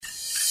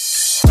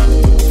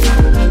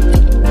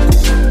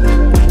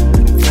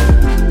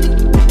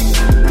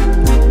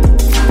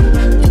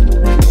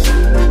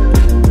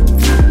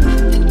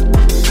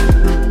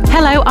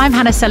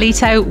Hannah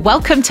Solito.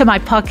 Welcome to my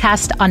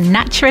podcast on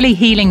naturally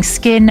healing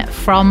skin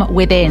from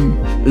within.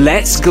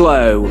 Let's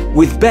glow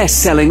with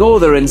best-selling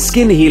author and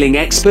skin healing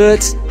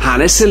expert,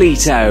 Hannah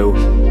Solito.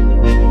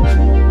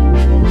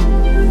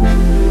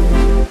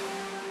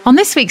 On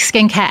this week's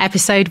skincare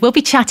episode, we'll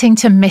be chatting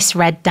to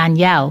Misread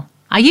Danielle.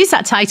 I use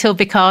that title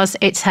because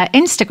it's her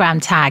Instagram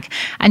tag,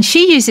 and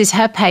she uses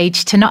her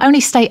page to not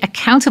only stay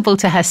accountable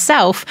to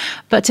herself,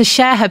 but to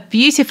share her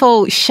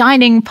beautiful,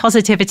 shining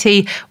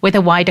positivity with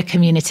a wider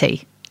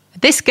community.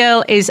 This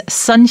girl is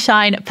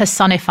sunshine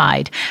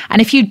personified,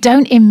 and if you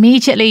don't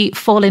immediately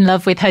fall in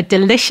love with her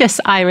delicious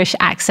Irish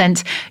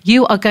accent,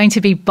 you are going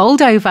to be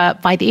bowled over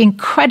by the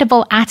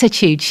incredible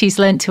attitude she's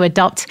learned to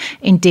adopt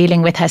in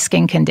dealing with her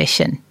skin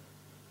condition.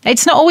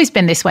 It's not always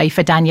been this way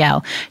for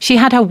Danielle. She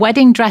had her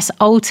wedding dress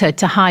altered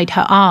to hide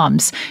her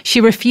arms.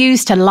 She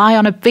refused to lie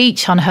on a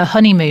beach on her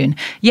honeymoon.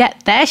 Yet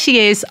there she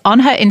is on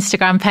her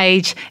Instagram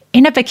page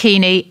in a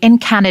bikini in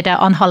Canada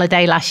on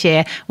holiday last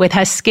year with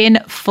her skin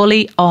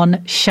fully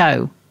on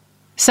show.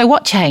 So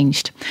what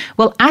changed?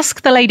 Well,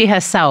 ask the lady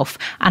herself.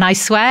 And I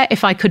swear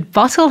if I could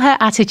bottle her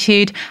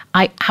attitude,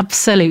 I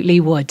absolutely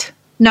would.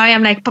 Now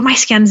I'm like, but my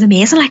skin's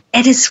amazing. Like,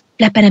 it is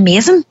flipping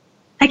amazing.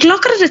 Like,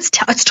 look at it.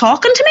 It's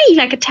talking to me.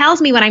 Like, it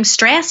tells me when I'm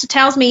stressed. It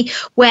tells me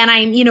when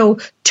I'm,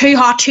 too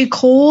hot, too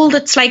cold.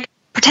 It's like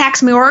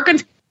protects my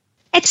organs.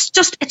 It's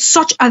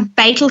such a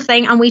vital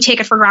thing, and we take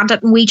it for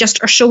granted, and we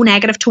just are so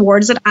negative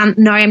towards it. And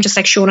now I'm just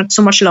like showing it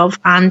so much love,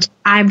 and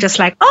I'm just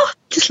like,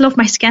 just love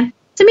my skin.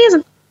 It's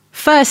amazing.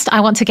 First,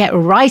 I want to get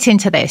right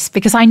into this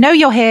because I know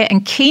you're here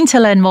and keen to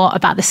learn more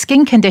about the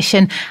skin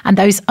condition and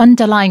those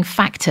underlying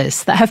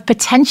factors that have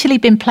potentially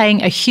been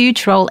playing a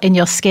huge role in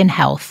your skin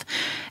health.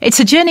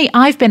 It's a journey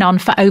I've been on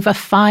for over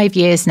 5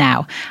 years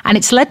now, and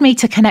it's led me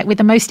to connect with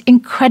the most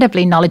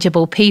incredibly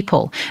knowledgeable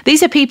people.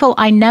 These are people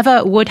I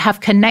never would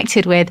have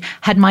connected with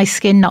had my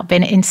skin not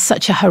been in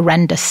such a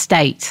horrendous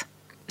state.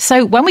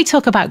 So when we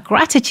talk about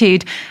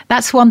gratitude,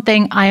 that's one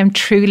thing I am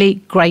truly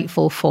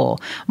grateful for.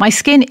 My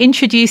skin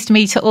introduced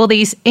me to all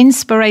these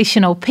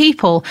inspirational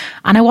people,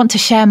 and I want to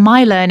share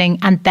my learning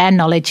and their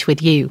knowledge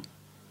with you.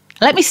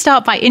 Let me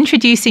start by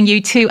introducing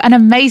you to an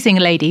amazing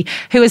lady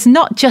who has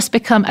not just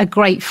become a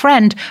great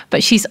friend,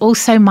 but she's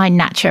also my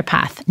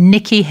naturopath,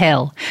 Nikki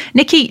Hill.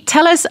 Nikki,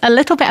 tell us a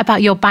little bit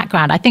about your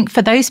background. I think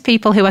for those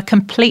people who are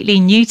completely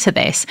new to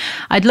this,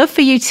 I'd love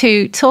for you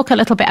to talk a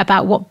little bit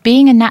about what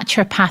being a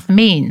naturopath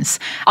means.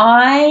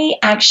 I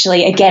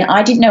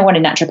didn't know what a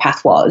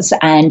naturopath was,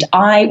 and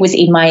I was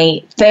in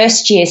my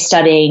first year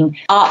studying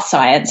art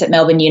science at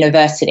Melbourne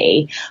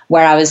University,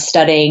 where I was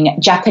studying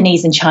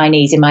Japanese and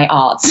Chinese in my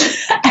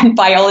arts and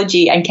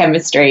biology and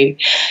chemistry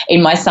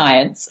in my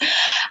science.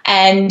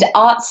 And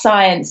art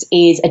science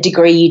is a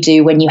degree you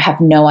do when you have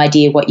no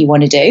idea what you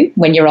want to do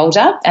when you're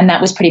older. And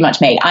that was pretty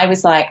much me. I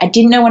was like, I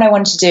didn't know what I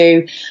wanted to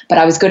do, but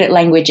I was good at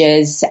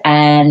languages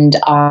and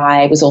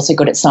I was also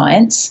good at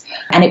science.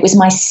 And it was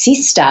my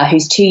sister,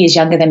 who's 2 years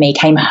younger than me,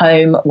 came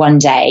home one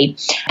day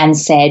and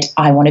said,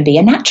 I want to be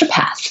a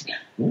naturopath.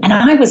 And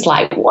I was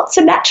like, what's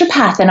a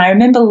naturopath? And I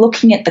remember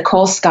looking at the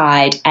course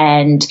guide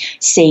and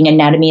seeing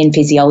anatomy and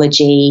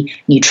physiology,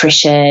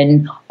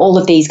 nutrition, all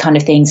of these kind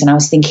of things. And I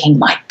was thinking,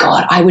 my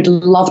God, I would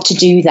love to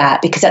do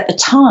that, because at the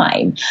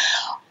time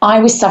I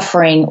was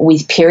suffering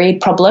with period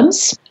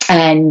problems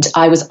and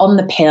I was on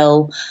the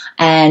pill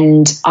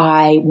and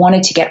I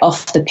wanted to get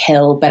off the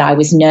pill, but I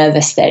was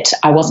nervous that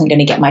I wasn't going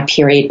to get my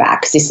period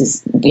back, because this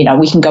is,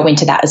 we can go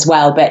into that as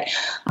well. But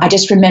I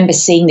just remember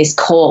seeing this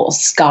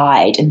course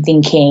guide and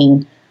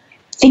thinking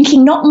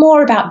not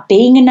more about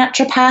being a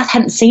naturopath,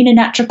 hadn't seen a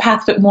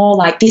naturopath, but more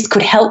like this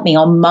could help me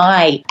on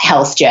my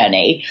health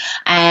journey.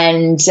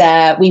 And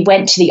we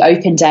went to the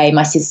open day,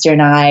 my sister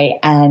and I,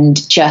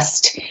 and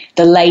just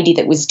the lady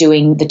that was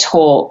doing the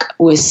talk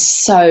was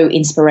so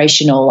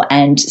inspirational.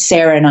 And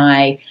Sarah and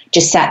I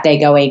just sat there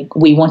going,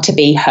 we want to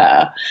be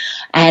her.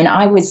 And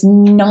I was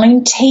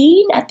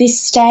 19 at this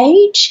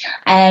stage.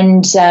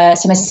 And so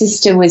my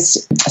sister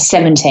was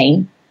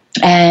 17.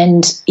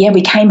 And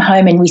we came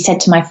home and we said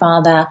to my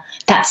father,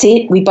 that's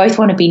it, we both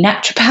want to be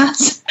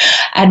naturopaths.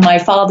 And my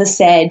father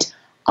said,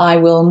 I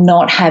will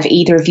not have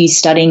either of you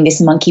studying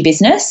this monkey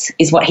business,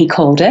 is what he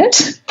called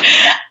it.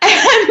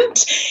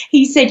 And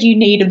he said, you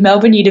need a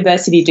Melbourne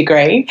University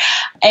degree.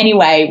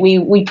 Anyway,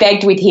 we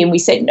begged with him. We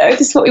said, no,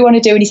 this is what we want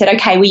to do. And he said,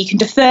 okay, well, you can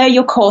defer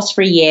your course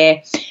for a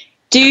year,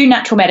 do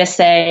natural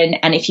medicine,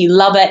 and if you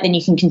love it, then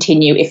you can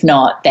continue. If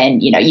not, then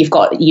you've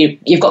got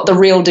the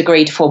real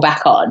degree to fall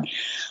back on.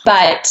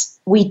 But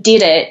we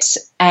did it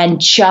and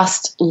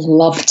just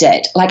loved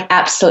it, like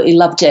absolutely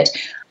loved it.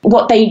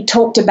 What they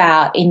talked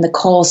about in the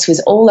course was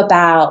all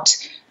about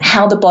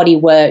how the body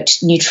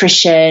worked,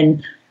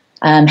 nutrition,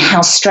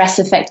 how stress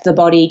affects the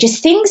body,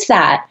 just things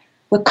that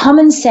were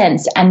common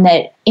sense and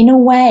that in a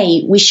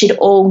way we should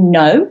all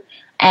know,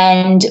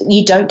 and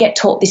you don't get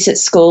taught this at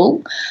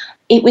school.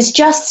 It was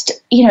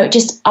just,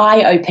 just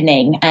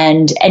eye-opening.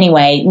 And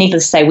anyway,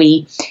 needless to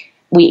say,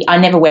 I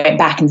never went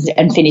back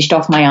and finished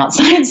off my art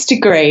science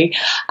degree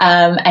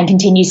and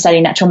continued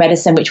studying natural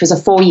medicine, which was a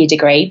 4-year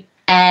degree.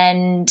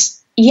 And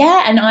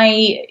Yeah, and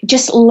I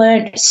just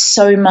learned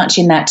so much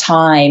in that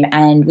time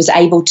and was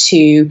able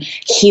to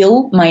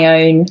heal my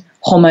own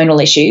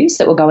hormonal issues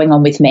that were going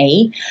on with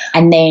me,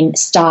 and then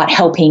start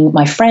helping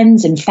my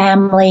friends and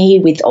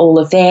family with all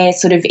of their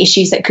sort of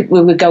issues that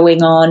were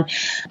going on,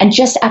 and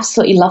just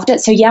absolutely loved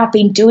it. So yeah, I've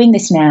been doing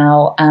this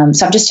now.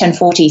 So I've just turned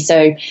 40.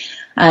 So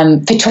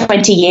for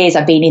 20 years,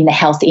 I've been in the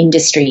health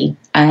industry,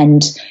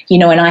 and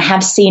I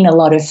have seen a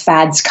lot of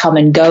fads come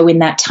and go in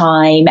that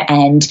time,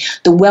 and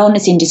the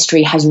wellness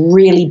industry has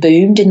really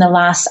boomed in the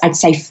last, I'd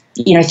say,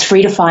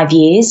 3 to 5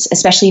 years,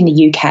 especially in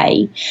the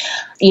UK.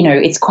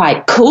 It's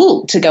quite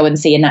cool to go and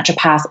see a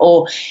naturopath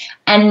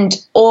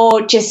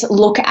or just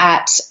look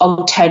at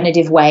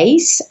alternative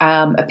ways.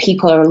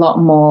 People are a lot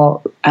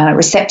more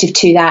receptive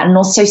to that, and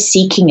also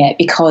seeking it,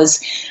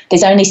 because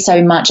there's only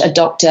so much a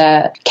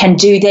doctor can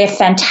do. They're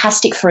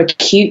fantastic for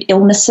acute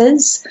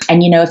illnesses,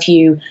 and if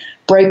you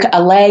broke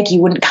a leg, you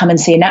wouldn't come and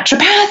see a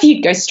naturopath,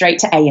 you'd go straight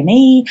to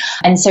A&E.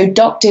 And so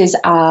doctors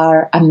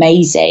are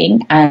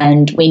amazing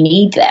and we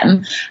need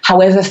them.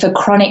 However, for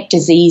chronic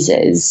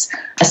diseases,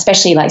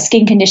 especially like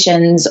skin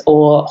conditions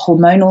or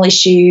hormonal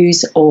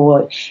issues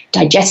or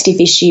digestive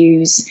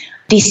issues,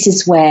 this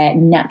is where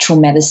natural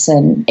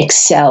medicine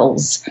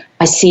excels.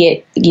 I see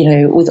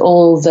it, with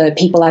all the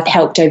people I've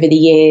helped over the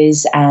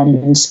years,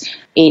 and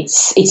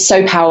it's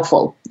so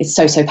powerful. It's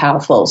so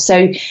powerful.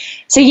 So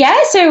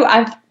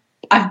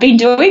I've been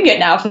doing it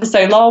now for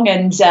so long,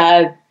 and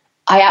I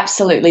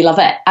absolutely love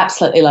it.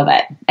 Absolutely love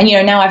it. And,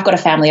 now I've got a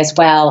family as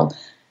well.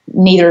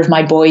 Neither of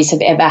my boys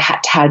have ever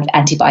had to have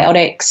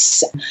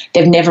antibiotics.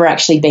 They've never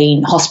actually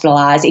been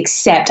hospitalized,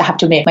 except, I have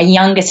to admit, my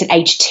youngest at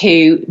age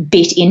 2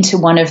 bit into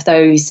one of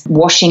those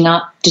washing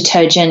up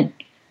detergent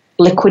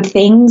liquid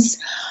things.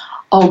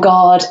 Oh,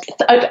 God,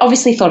 I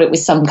obviously thought it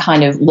was some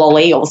kind of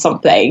lolly or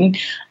something.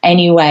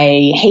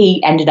 Anyway,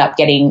 he ended up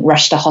getting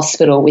rushed to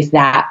hospital with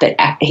that, but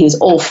he was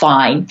all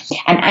fine.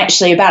 And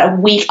actually, about a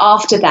week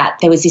after that,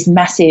 there was this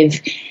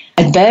massive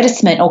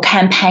advertisement or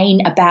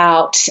campaign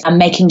about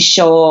making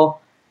sure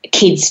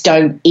kids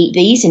don't eat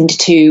these and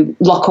to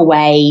lock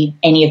away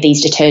any of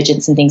these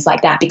detergents and things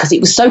like that, because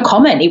it was so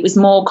common. It was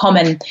more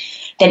common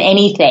than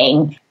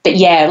anything. But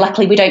yeah,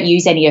 luckily we don't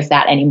use any of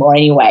that anymore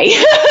anyway.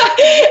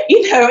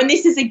 And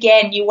this is,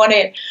 again, you want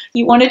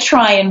to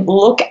try and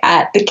look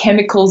at the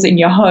chemicals in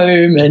your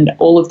home and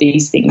all of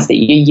these things that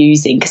you're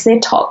using, because they're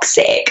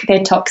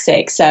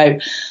toxic. So,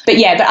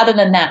 but other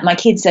than that, my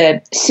kids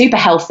are super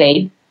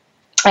healthy,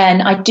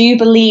 and I do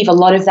believe a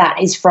lot of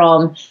that is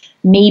from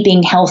me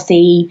being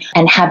healthy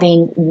and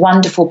having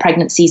wonderful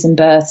pregnancies and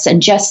births,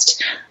 and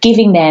just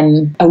giving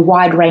them a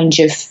wide range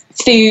of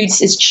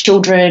foods as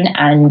children.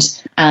 And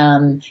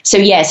so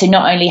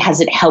not only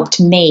has it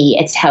helped me,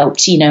 it's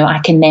helped, I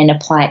can then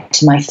apply it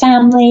to my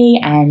family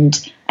and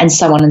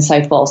so on and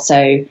so forth.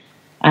 So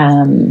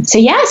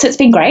it's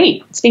been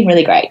great. It's been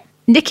really great.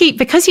 Nikki,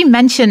 because you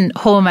mentioned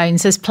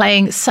hormones as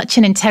playing such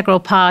an integral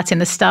part in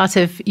the start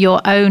of your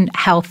own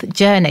health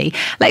journey,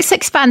 let's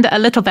expand a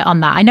little bit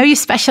on that. I know you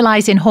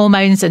specialise in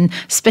hormones and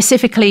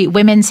specifically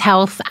women's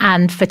health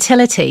and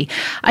fertility.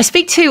 I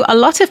speak to a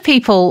lot of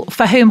people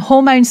for whom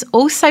hormones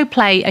also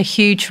play a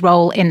huge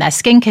role in their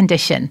skin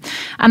condition.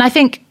 And I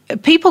think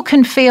people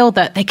can feel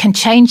that they can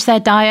change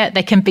their diet,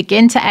 they can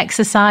begin to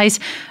exercise,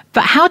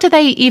 but how do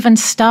they even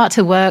start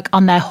to work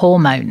on their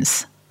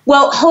hormones?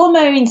 Well,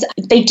 hormones,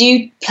 they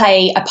do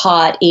play a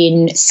part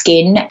in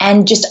skin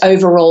and just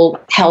overall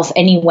health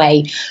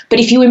anyway.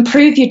 But if you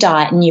improve your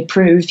diet and you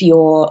improve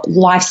your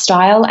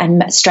lifestyle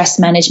and stress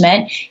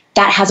management,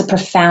 that has a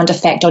profound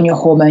effect on your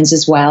hormones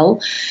as well.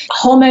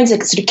 Hormones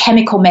are sort of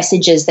chemical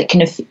messages that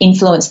can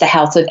influence the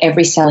health of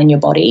every cell in your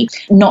body,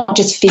 not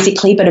just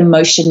physically, but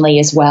emotionally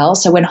as well.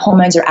 So when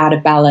hormones are out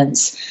of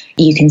balance,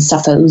 you can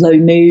suffer low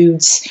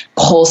moods,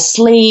 poor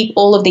sleep,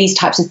 all of these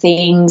types of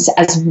things,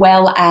 as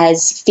well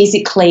as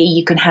physically,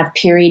 you can have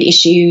period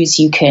issues.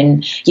 Your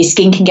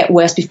skin can get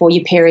worse before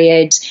your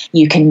period.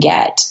 You can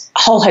get a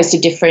whole host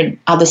of different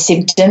other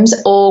symptoms,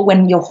 or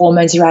when your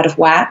hormones are out of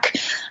whack.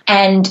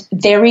 And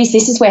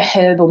this is where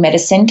herbal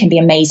medicine can be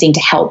amazing to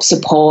help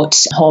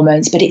support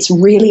hormones, but it's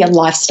really a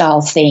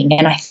lifestyle thing.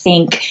 And I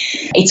think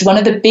it's one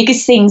of the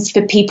biggest things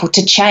for people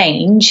to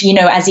change,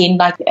 as in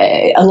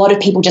a lot of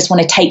people just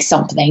want to take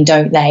something,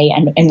 don't they,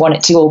 and want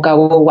it to all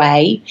go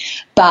away.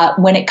 But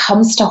when it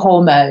comes to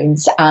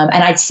hormones,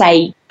 and I'd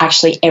say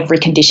actually every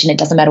condition, it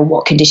doesn't matter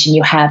what condition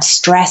you have,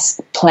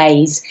 stress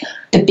plays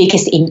the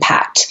biggest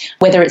impact,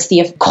 whether it's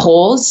the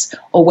cause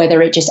or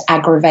whether it just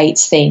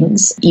aggravates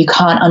things. You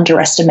can't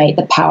underestimate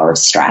the power of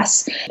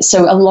stress.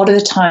 So a lot of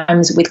the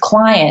times with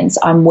clients,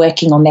 I'm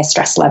working on their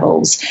stress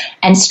levels.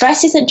 And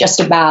stress isn't just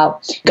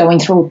about going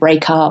through a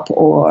breakup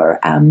or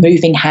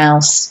moving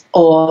house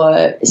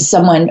or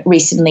someone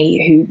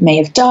recently who may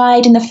have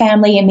died in the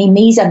family. I mean,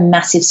 these are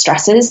massive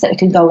stresses that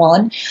can go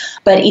on,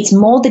 but it's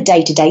more the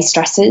day-to-day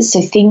stresses.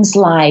 So things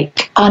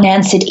like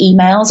unanswered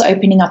emails,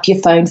 opening up your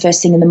phone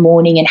first thing in the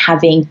morning and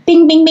having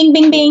bing, bing, bing,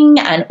 bing, bing,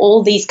 and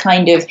all these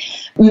kind of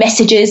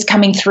messages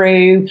coming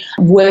through,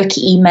 work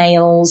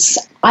emails,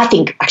 I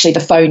think actually the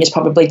phone is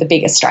probably the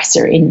biggest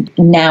stressor in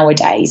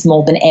nowadays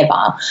more than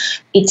ever.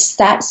 It's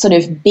that sort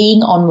of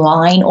being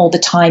online all the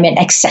time and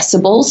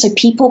accessible, so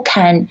people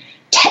can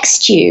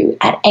text you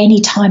at any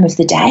time of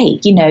the day,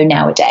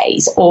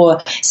 nowadays,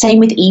 or same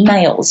with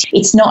emails.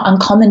 It's not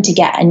uncommon to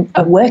get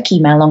a work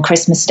email on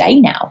Christmas Day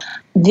now.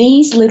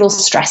 These little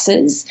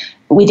stresses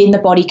within the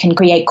body can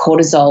create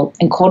cortisol,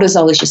 and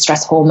cortisol is your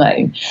stress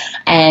hormone.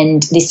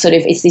 And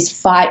it's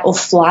this fight or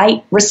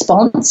flight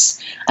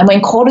response. And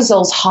when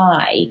cortisol's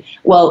high,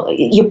 well,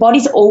 your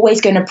body's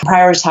always going to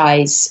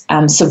prioritize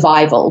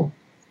survival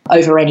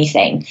over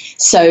anything.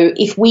 So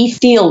if we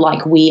feel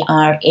like we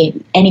are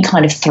in any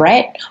kind of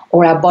threat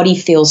or our body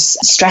feels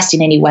stressed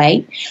in any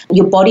way,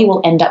 your body will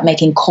end up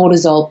making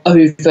cortisol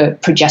over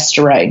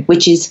progesterone,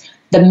 which is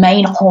the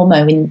main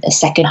hormone in the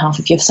second half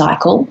of your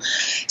cycle.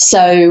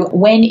 So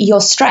when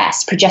you're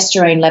stressed,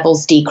 progesterone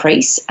levels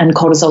decrease and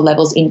cortisol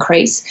levels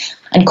increase.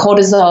 And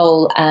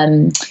cortisol,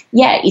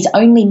 is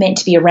only meant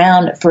to be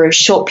around for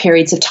short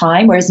periods of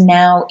time, whereas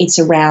now it's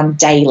around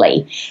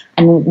daily.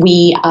 And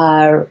we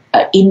are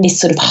in this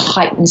sort of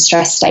heightened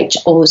stress state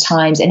all the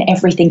times, and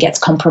everything gets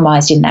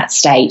compromised in that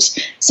state.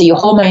 So your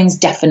hormones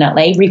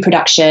definitely,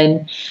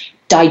 reproduction,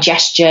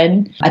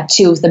 digestion are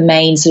two of the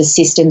main sort of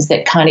systems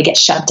that kind of get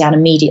shut down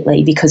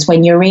immediately, because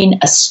when you're in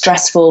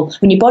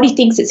when your body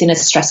thinks it's in a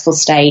stressful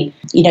state,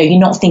 you're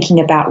not thinking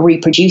about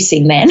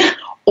reproducing then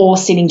or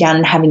sitting down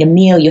and having a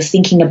meal. You're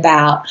thinking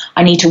about,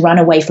 I need to run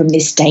away from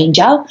this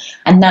danger.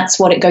 And that's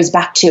what it goes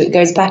back to. It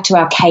goes back to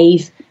our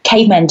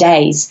caveman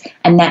days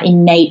and that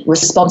innate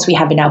response we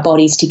have in our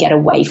bodies to get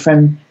away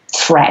from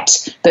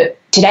threat. But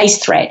today's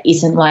threat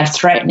isn't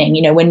life-threatening.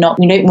 We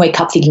don't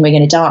wake up thinking we're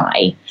going to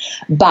die,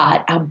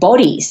 but our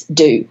bodies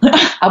do.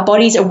 Our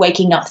bodies are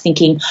waking up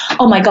thinking,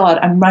 oh my God,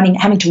 I'm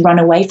having to run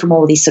away from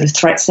all these sort of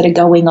threats that are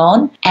going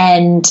on.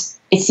 And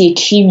it's the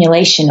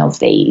accumulation of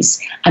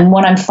these. And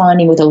what I'm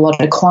finding with a lot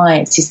of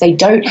clients is they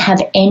don't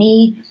have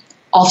any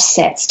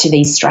offsets to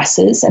these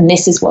stresses. And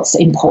this is what's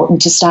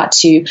important to start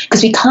to,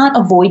 because we can't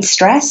avoid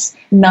stress.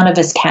 None of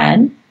us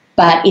can.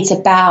 But it's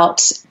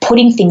about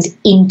putting things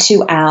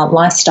into our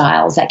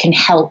lifestyles that can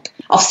help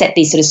offset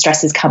these sort of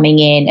stresses coming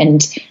in. And,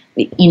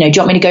 do you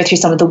want me to go through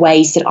some of the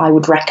ways that I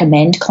would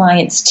recommend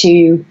clients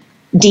to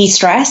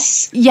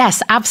de-stress?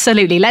 Yes,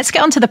 absolutely. Let's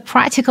get on to the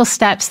practical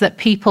steps that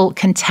people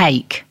can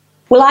take.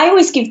 Well, I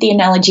always give the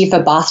analogy of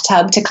a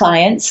bathtub to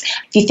clients.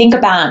 If you think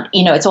about,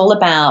 it's all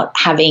about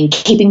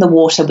keeping the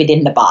water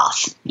within the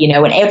bath,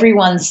 and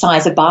everyone's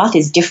size of bath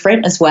is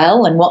different as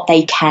well, and what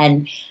they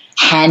can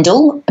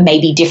handle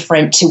may be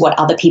different to what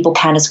other people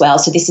can as well.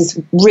 So this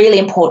is really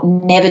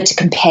important, never to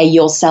compare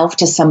yourself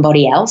to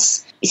somebody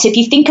else. So if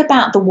you think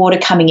about the water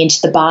coming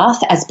into the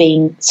bath as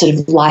being sort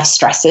of life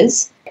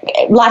stresses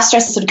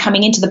sort of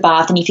coming into the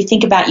bath, and if you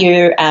think about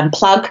your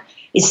plug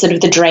is sort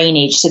of the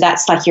drainage, so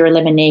that's like your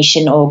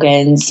elimination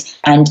organs,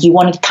 and you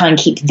want to kind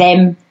of keep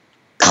them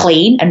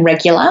clean and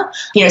regular.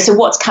 So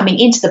what's coming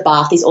into the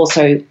bath is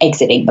also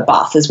exiting the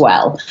bath as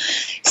well.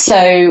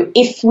 So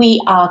if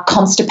we are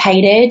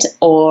constipated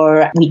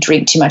or we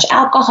drink too much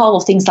alcohol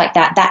or things like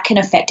that, that can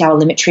affect our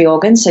alimentary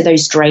organs, so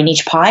those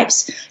drainage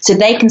pipes, so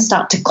they can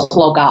start to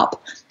clog up.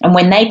 And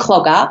when they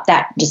clog up,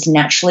 that just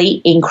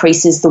naturally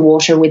increases the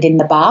water within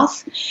the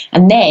bath.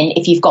 And then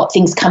if you've got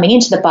things coming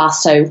into the bath,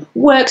 so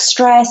work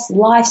stress,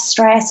 life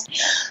stress,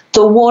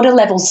 the water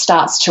level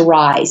starts to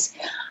rise.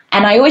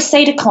 And I always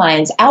say to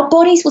clients, our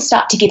bodies will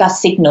start to give us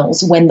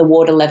signals when the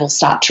water levels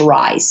start to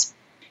rise.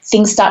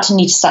 Things start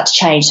to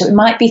change. So it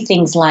might be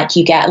things like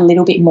you get a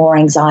little bit more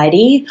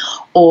anxiety,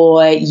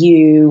 or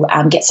you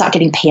start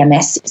getting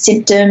PMS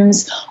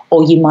symptoms,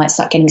 or you might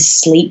start getting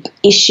sleep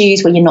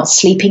issues where you're not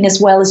sleeping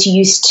as well as you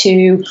used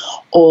to,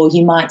 or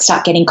you might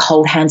start getting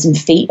cold hands and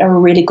feet are a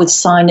really good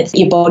sign that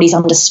your body's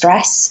under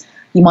stress.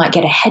 You might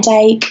get a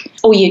headache,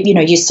 or your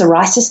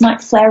psoriasis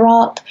might flare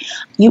up.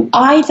 You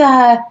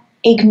either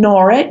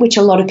ignore it, which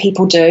a lot of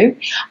people do,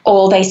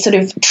 or they sort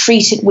of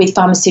treat it with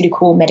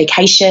pharmaceutical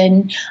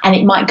medication and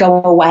it might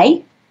go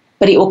away,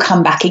 but it will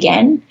come back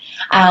again.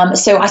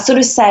 So I sort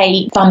of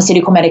say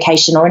pharmaceutical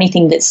medication or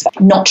anything that's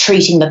not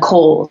treating the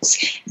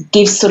cause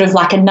gives sort of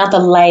like another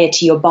layer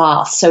to your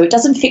bath. So it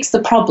doesn't fix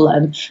the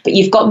problem, but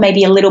you've got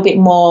maybe a little bit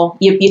more,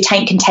 your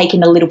tank can take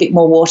in a little bit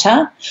more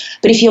water.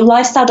 But if your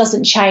lifestyle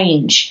doesn't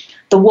change,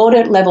 the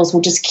water levels will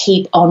just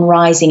keep on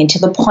rising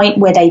until the point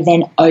where they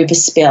then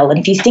overspill. And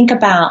if you think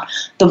about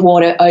the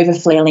water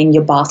overflowing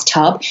your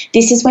bathtub,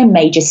 this is when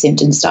major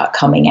symptoms start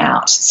coming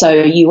out. So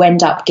you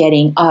end up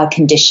getting a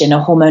condition,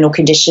 a hormonal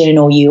condition,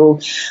 or your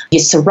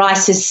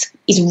psoriasis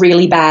is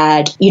really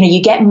bad.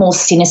 You get more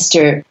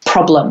sinister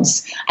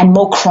problems and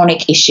more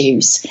chronic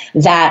issues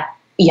that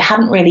you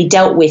haven't really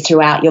dealt with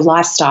throughout your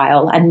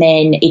lifestyle, and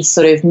then it's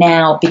sort of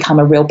now become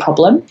a real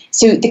problem.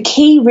 So the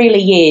key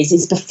really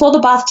is before the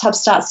bathtub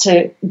starts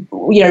to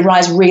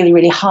rise really,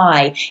 really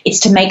high, it's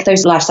to make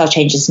those lifestyle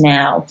changes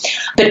now.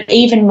 But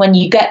even when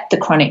you get the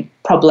chronic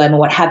problem or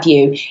what have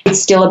you,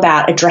 it's still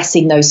about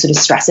addressing those sort of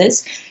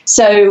stresses.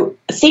 So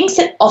things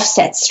that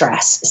offset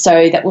stress,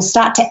 so that will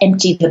start to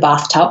empty the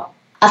bathtub.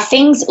 are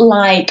things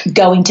like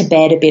going to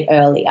bed a bit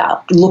earlier,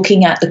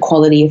 looking at the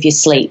quality of your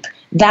sleep.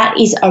 That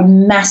is a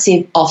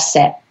massive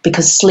offset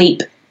because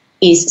sleep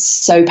is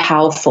so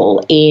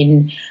powerful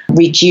in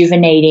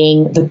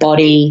rejuvenating the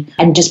body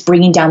and just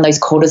bringing down those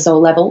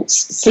cortisol levels.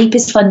 Sleep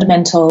is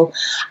fundamental.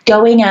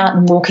 Going out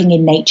and walking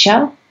in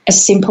nature,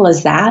 as simple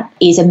as that,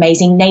 is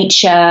amazing.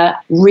 Nature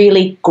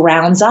really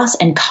grounds us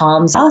and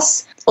calms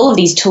us. All of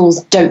these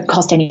tools don't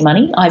cost any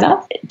money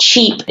either.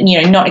 Cheap,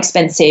 not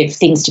expensive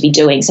things to be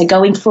doing. So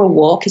going for a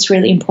walk is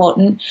really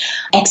important.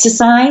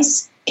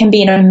 Exercise can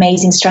be an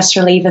amazing stress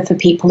reliever for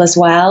people as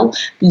well.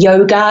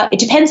 Yoga, it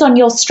depends on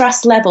your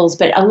stress levels,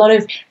 but a lot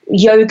of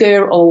yoga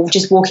or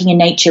just walking in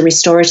nature,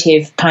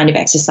 restorative kind of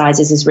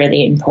exercises is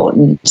really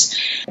important.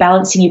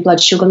 Balancing your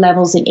blood sugar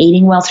levels and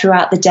eating well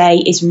throughout the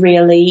day is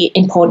really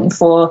important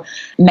for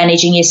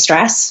managing your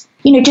stress.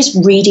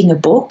 Just reading a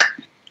book,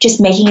 just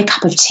making a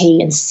cup of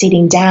tea and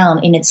sitting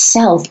down in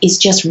itself is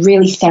just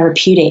really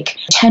therapeutic.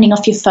 Turning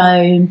off your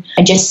phone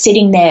and just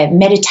sitting there,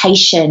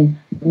 meditation,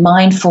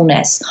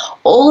 mindfulness,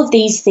 all of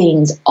these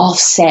things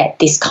offset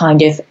this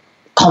kind of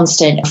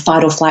constant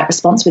fight or flight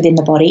response within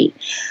the body.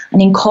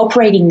 And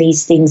incorporating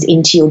these things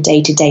into your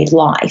day-to-day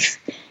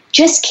life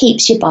just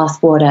keeps your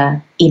bath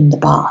water in the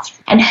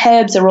bath. And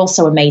herbs are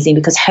also amazing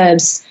because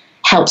herbs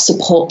help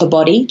support the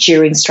body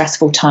during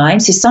stressful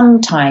times. So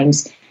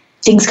sometimes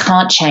things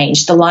can't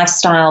change. The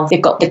lifestyle,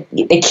 they've got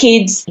the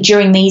kids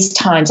during these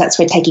times, that's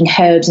where taking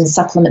herbs and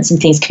supplements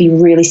and things can be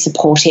really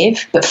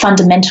supportive. But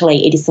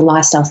fundamentally, it is the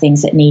lifestyle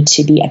things that need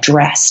to be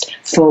addressed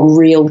for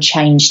real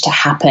change to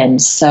happen.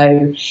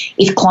 So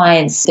if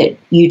clients that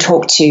you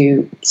talk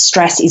to,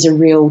 stress is a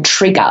real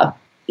trigger,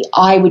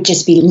 I would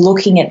just be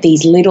looking at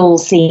these little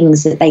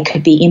things that they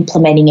could be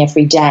implementing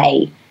every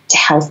day to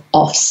help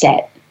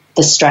offset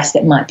the stress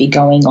that might be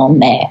going on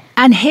there.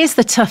 And here's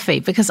the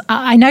toughie, because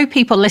I know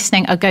people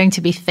listening are going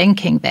to be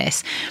thinking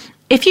this.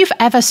 If you've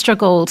ever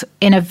struggled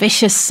in a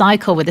vicious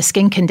cycle with a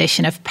skin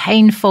condition of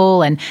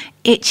painful and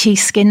itchy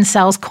skin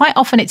cells, quite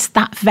often it's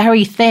that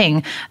very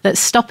thing that's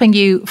stopping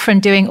you from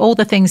doing all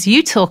the things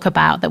you talk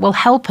about that will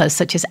help us,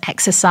 such as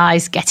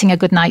exercise, getting a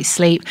good night's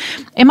sleep.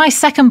 In my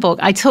second book,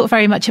 I talk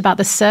very much about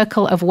the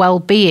circle of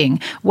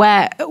well-being,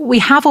 where we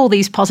have all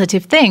these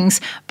positive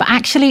things, but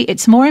actually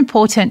it's more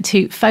important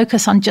to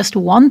focus on just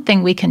one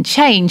thing we can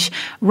change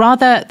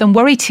rather than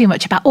worry too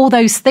much about all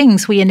those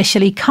things we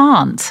initially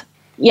can't.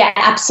 Yeah,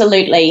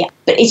 absolutely.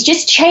 But it's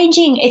just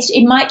changing.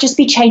 It might just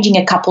be changing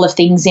a couple of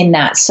things in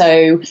that.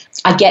 So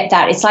I get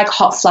that. It's like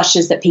hot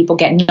flushes that people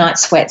get, night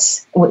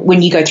sweats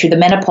when you go through the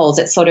menopause.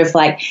 It's sort of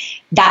like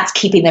that's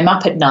keeping them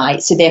up at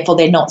night. So therefore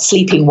they're not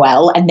sleeping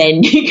well. And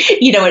then,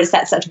 it's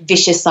that such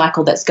vicious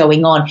cycle that's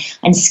going on.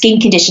 And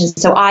skin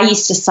conditions. So I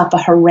used to suffer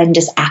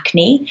horrendous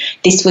acne.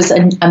 This was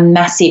a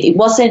massive, it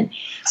wasn't,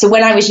 so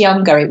when I was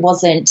younger, it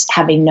wasn't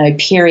having no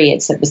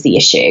periods that was the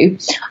issue.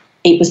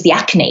 It was the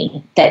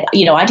acne that,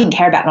 I didn't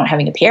care about not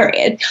having a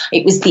period.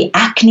 It was the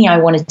acne I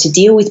wanted to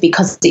deal with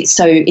because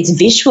it's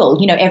visual.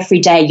 Every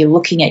day you're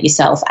looking at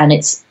yourself and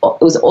it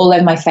was all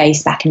over my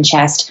face, back and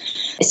chest.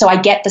 So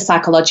I get the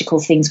psychological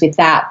things with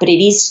that, but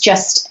it is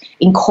just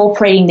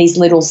incorporating these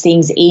little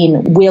things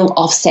in will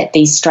offset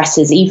these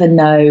stresses, even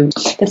though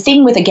the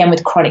thing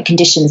with chronic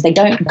conditions, they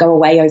don't go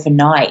away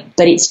overnight.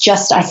 But it's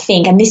just, I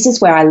think, and this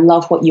is where I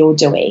love what you're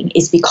doing,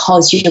 is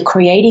because you're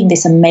creating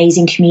this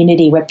amazing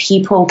community where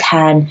people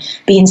can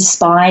be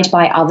inspired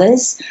by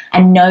others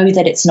and know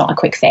that it's not a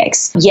quick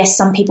fix. Yes,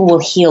 some people will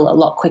heal a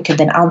lot quicker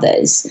than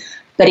others,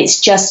 but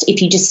it's just,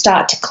 if you just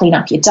start to clean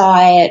up your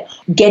diet,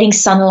 getting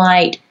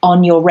sunlight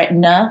on your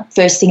retina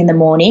first thing in the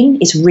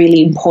morning is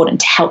really important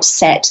to help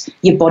set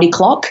your body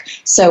clock.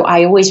 So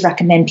I always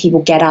recommend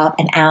people get up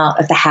and out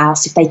of the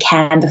house if they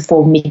can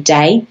before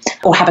midday,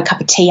 or have a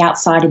cup of tea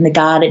outside in the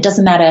garden. It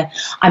doesn't matter.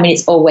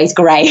 It's always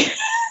grey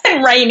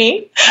and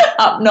raining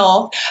up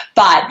north,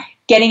 but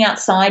getting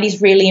outside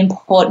is really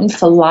important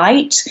for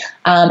light,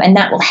 and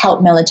that will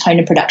help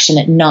melatonin production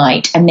at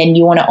night. And then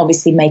you want to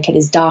obviously make it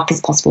as dark as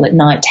possible at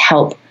night to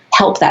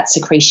help that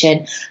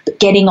secretion. But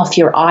getting off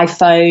your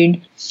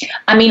iPhone.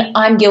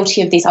 I'm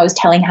guilty of this. I was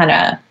telling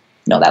Hannah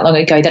not that long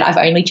ago that I've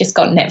only just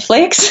got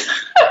Netflix.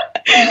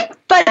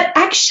 But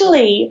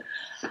actually,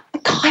 I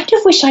kind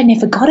of wish I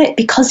never got it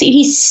because it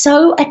is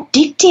so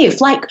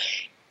addictive. Like,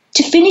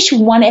 to finish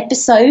one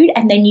episode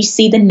and then you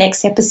see the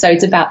next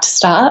episode's about to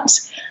start,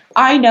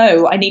 I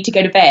know I need to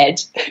go to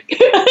bed.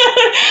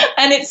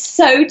 And it's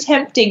so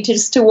tempting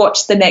to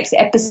watch the next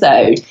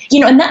episode.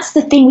 And that's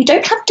the thing. We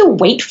don't have to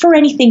wait for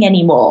anything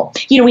anymore.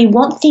 We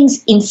want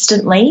things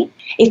instantly.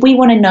 If we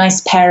want a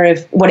nice pair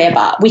of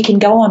whatever, we can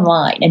go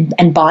online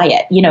and buy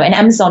it. And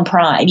Amazon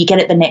Prime, you get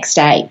it the next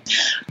day.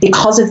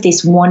 Because of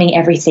this wanting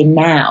everything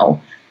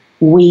now,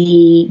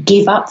 we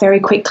give up very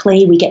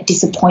quickly. We get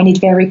disappointed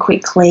very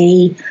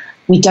quickly.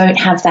 We don't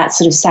have that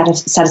sort of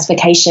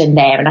satisfaction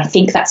there. And I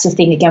think that's the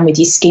thing, again, with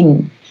your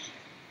skin,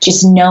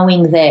 just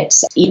knowing that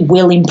it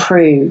will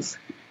improve,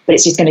 but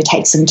it's just going to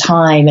take some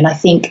time. And I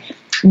think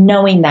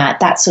knowing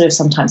that sort of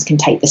sometimes can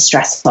take the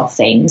stress off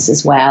things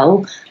as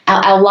well.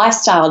 Our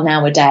lifestyle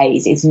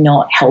nowadays is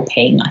not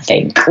helping, I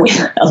think, with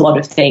a lot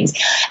of things.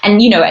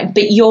 And,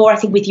 but I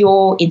think with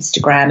your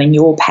Instagram and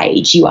your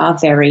page, you are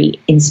very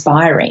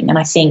inspiring. And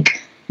I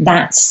think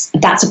that's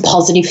a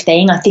positive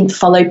thing. I think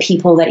follow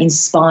people that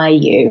inspire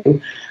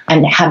you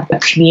and have a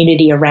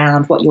community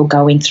around what you're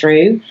going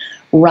through,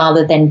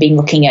 rather than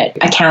looking at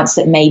accounts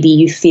that maybe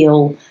you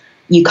feel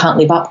you can't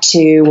live up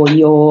to,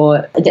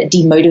 or that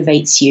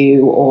demotivates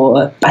you.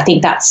 Or I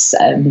think that's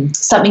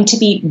something to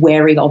be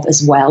wary of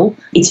as well.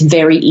 It's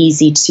very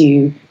easy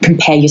to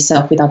compare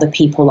yourself with other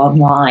people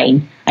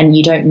online, and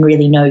you don't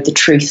really know the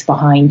truth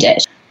behind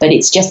it. But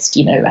it's just,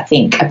 I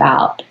think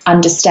about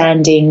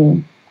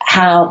understanding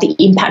how the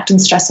impact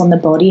and stress on the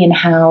body, and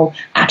how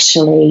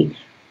actually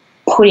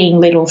putting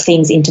little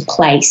things into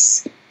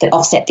place that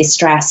offset this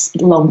stress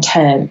long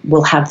term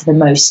will have the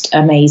most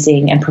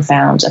amazing and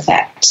profound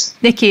effect.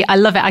 Nikki, I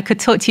love it. I could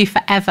talk to you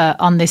forever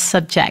on this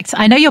subject.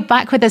 I know you're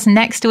back with us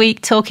next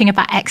week talking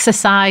about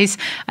exercise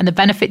and the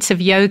benefits of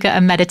yoga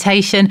and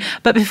meditation.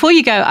 But before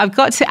you go, I've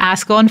got to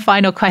ask one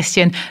final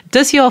question.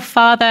 Does your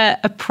father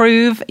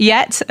approve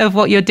yet of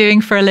what you're doing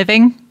for a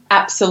living?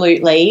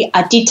 Absolutely.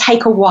 It did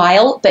take a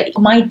while, but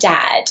my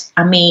dad,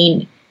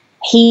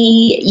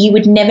 you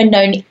would never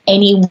know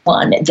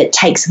anyone that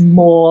takes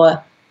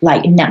more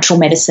like natural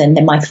medicine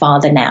than my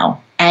father now.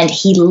 And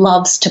he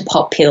loves to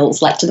pop pills,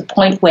 like to the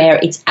point where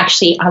it's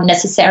actually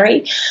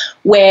unnecessary.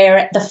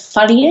 Where the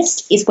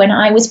funniest is when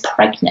I was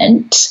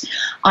pregnant,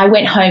 I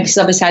went home, because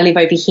obviously I live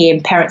over here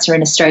and parents are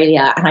in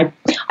Australia, and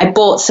I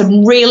bought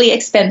some really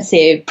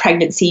expensive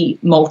pregnancy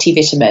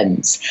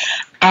multivitamins.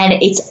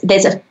 And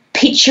there's a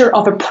picture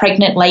of a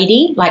pregnant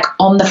lady like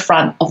on the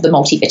front of the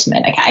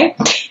multivitamin, okay?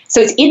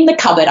 So it's in the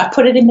cupboard. I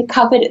put it in the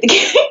cupboard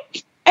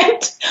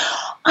and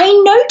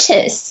I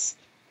notice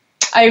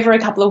over a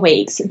couple of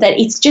weeks that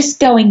it's just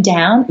going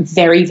down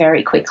very,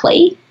 very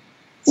quickly.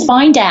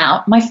 Find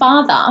out my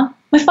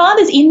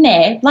father's in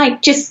there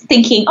like just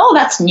thinking, oh,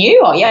 that's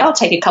new. Oh yeah, I'll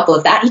take a couple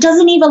of that. He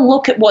doesn't even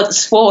look at what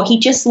it's for. He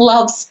just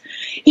loves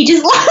to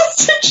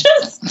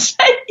just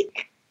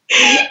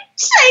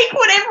take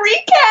whatever he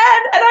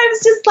can. And I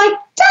was just like,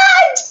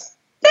 Dad,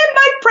 they're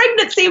my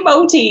pregnancy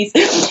multis.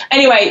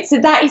 Anyway, so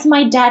that is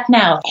my dad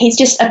now. He's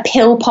just a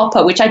pill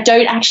popper, which I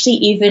don't actually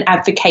even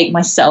advocate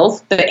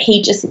myself, but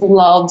he just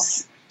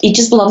loves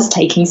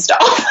taking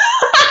stuff.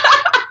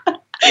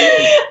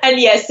 And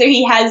yes, so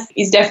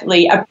he's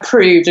definitely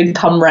approved and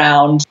come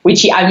round,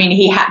 which he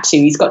had to.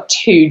 He's got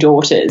 2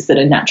 daughters that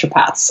are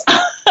naturopaths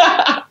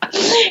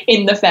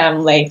in the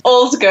family.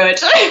 All's good.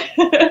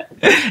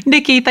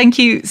 Nikki, thank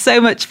you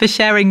so much for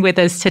sharing with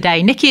us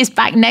today. Nikki is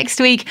back next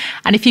week.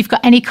 And if you've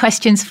got any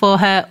questions for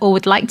her or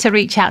would like to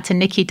reach out to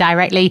Nikki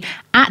directly,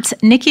 at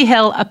Nikki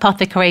Hill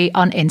Apothecary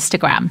on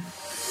Instagram.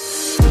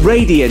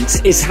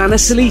 Radiant is Hannah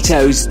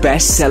Solito's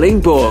best-selling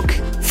book,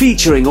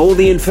 featuring all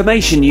the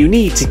information you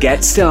need to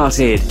get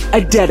started,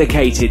 a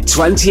dedicated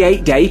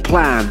 28-day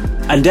plan,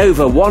 and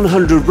over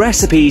 100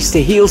 recipes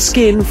to heal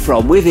skin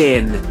from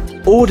within.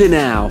 Order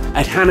now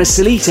at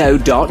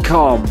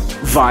hannahsolito.com,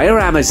 via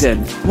Amazon,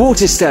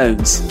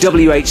 Waterstones,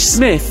 WH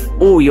Smith,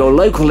 or your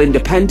local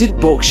independent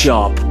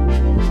bookshop.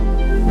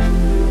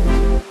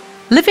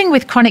 Living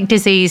with chronic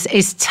disease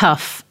is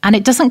tough, and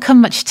it doesn't come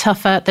much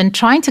tougher than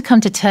trying to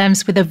come to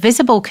terms with a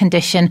visible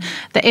condition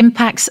that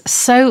impacts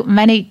so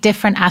many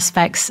different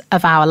aspects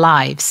of our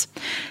lives.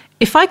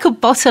 If I could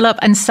bottle up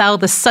and sell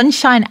the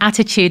sunshine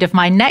attitude of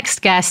my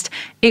next guest,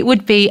 it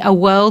would be a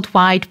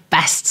worldwide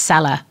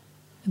bestseller.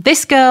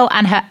 This girl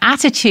and her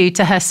attitude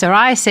to her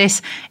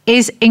psoriasis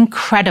is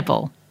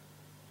incredible.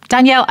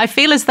 Danielle, I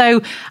feel as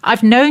though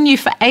I've known you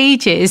for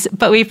ages,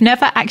 but we've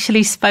never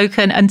actually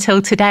spoken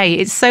until today.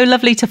 It's so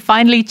lovely to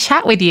finally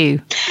chat with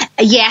you.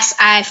 Yes,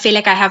 I feel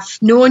like I have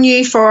known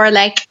you for a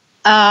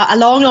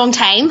long, long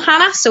time,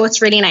 Hannah. So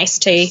it's really nice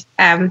to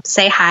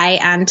say hi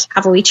and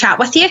have a wee chat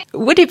with you.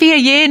 Would it be a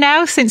year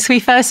now since we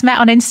first met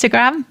on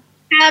Instagram?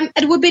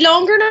 It would be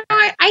longer now.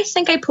 I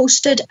think I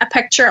posted a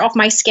picture of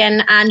my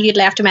skin and you'd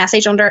left a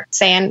message under it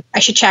saying I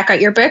should check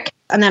out your book.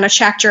 And then I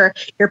checked your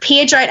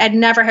page out. I'd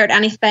never heard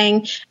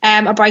anything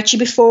about you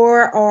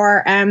before,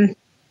 or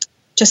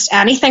just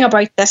anything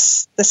about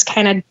this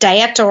kind of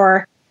diet,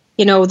 or,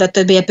 that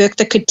there'd be a book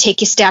that could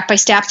take you step by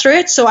step through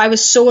it. So I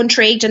was so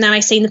intrigued. And then I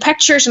seen the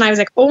pictures and I was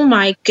like, oh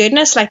my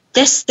goodness, like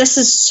this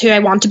is who I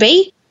want to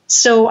be.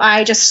 So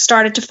I just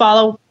started to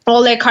follow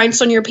all the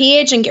accounts on your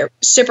page and get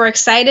super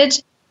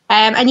excited.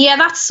 And yeah,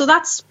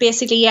 that's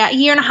basically a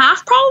year and a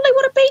half probably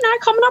would it be now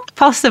coming up?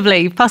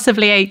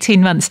 Possibly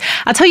 18 months.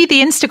 I'll tell you the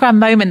Instagram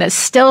moment that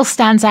still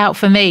stands out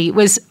for me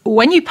was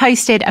when you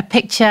posted a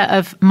picture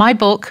of my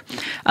book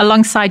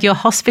alongside your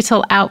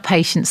hospital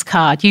outpatients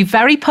card. You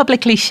very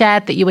publicly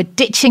shared that you were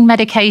ditching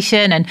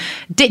medication and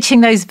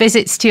ditching those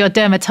visits to your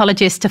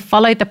dermatologist to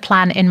follow the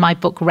plan in my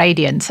book,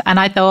 Radiant. And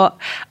I thought,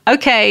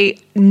 okay,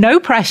 no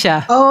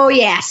pressure. Oh,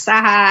 yes.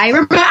 I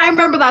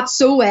remember that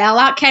so well.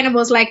 That kind of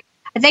was like,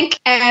 I think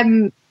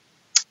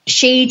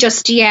she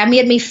just,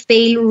 made me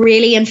feel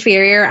really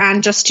inferior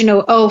and just,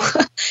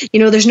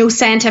 there's no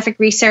scientific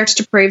research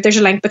to prove there's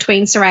a link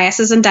between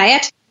psoriasis and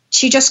diet.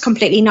 She just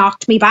completely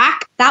knocked me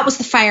back. That was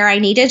the fire I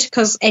needed,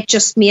 because it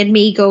just made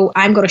me go,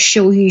 I'm going to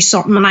show you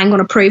something and I'm going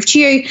to prove to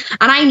you.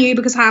 And I knew,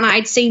 because Hannah,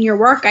 I'd seen your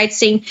work, I'd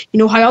seen,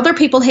 how other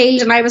people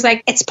healed, and I was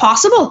like, it's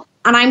possible,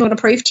 and I'm going to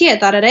prove to you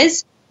that it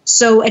is.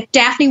 So it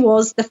definitely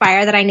was the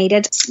fire that I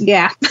needed.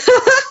 Yeah.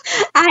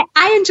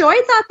 I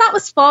enjoyed that. That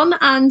was fun.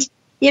 And,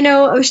 it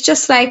was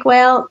just like,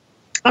 well,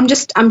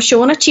 I'm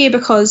showing it to you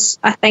because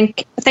I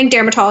think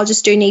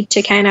dermatologists do need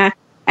to kind of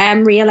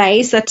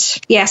realise that,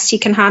 yes, you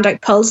can hand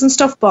out pills and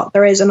stuff, but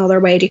there is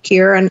another way to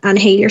cure and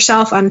heal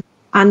yourself. And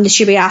they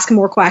should be asking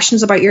more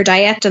questions about your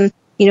diet and,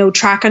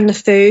 tracking the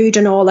food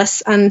and all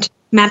this, and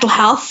mental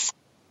health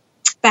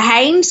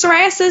behind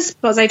psoriasis,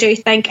 because I do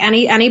think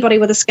anybody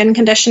with a skin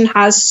condition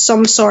has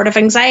some sort of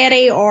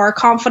anxiety or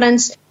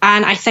confidence,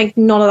 and I think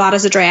none of that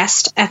is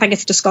addressed. I think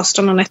it's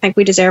disgusting, and I think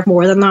we deserve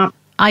more than that.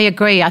 I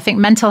agree. I think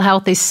mental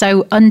health is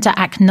so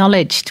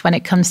under-acknowledged when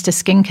it comes to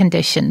skin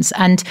conditions,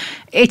 and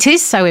it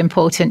is so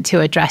important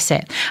to address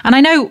it. And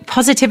I know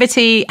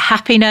positivity,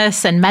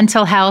 happiness and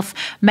mental health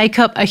make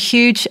up a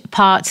huge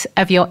part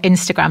of your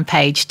Instagram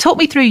page. Talk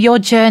me through your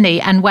journey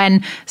and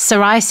when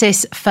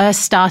psoriasis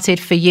first started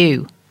for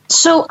you.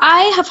 So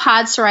I have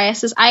had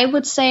psoriasis, I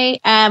would say,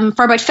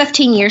 for about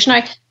 15 years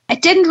now.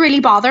 It didn't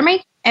really bother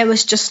me. It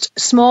was just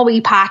small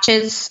wee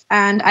patches,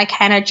 and I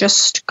kind of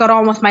just got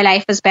on with my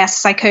life as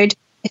best as I could.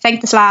 I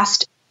think this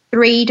last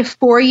 3 to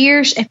 4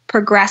 years, it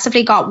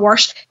progressively got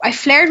worse. I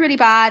flared really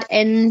bad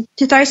in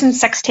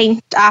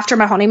 2016 after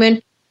my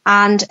honeymoon,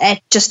 and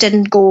it just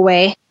didn't go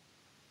away.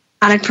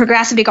 And it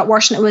progressively got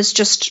worse, and it was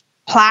just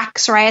plaque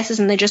psoriasis,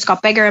 and they just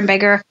got bigger and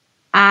bigger.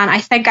 And I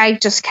think I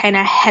just kind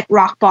of hit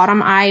rock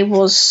bottom. I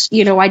was,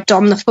 I'd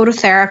done the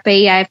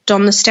phototherapy, I've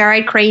done the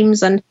steroid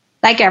creams, and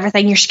like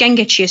everything, your skin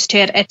gets used to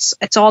it.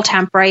 It's all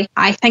temporary.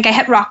 I think I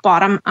hit rock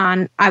bottom,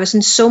 and I was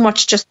in so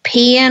much just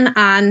pain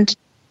and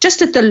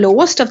just at the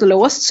lowest of the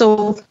lowest.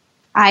 So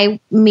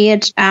I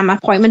made an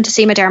appointment to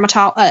see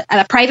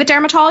a private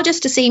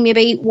dermatologist to see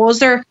maybe was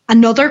there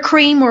another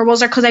cream, or was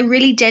there, because I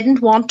really didn't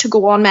want to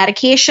go on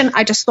medication.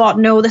 I just thought,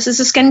 no, this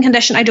is a skin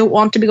condition. I don't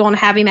want to be on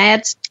heavy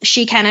meds.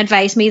 She kind of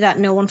advised me that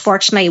no,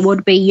 unfortunately, it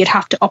would be, you'd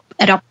have to up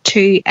it up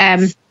to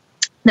the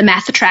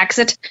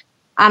methotrexate.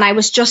 And I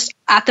was just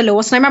at the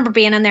lowest. And I remember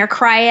being in there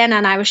crying,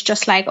 and I was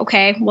just like,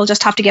 okay, we'll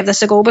just have to give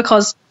this a go,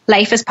 because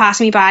life is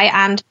passing me by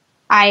and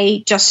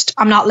I'm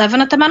not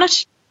living at the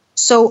minute.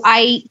 So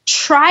I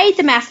tried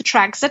the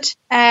methotrexate.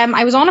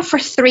 I was on it for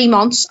 3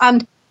 months,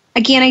 and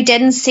again, I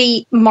didn't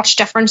see much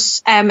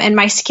difference in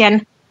my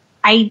skin.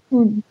 I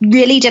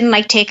really didn't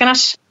like taking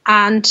it,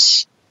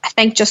 and I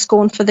think just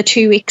going for the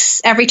 2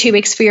 weeks, every 2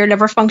 weeks for your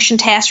liver function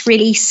test,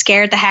 really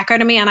scared the heck out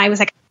of me. And I was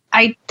like,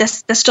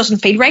 this doesn't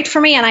feel right for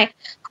me, and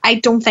I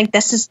don't think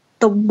this is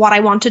what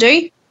I want to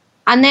do.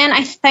 And then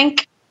I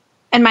think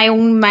in my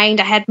own mind,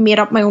 I had made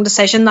up my own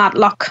decision that,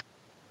 look,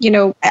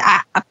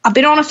 I've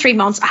been on it 3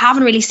 months. I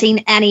haven't really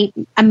seen any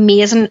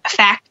amazing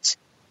effects,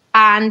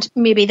 and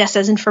maybe this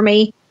isn't for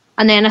me.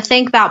 And then I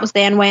think that was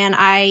then when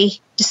I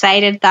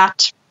decided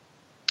that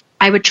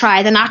I would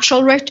try the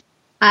natural route,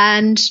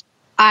 and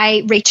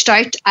I reached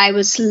out. I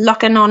was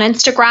looking on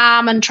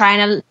Instagram and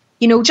trying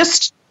to,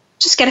 just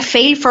get a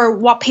feel for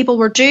what people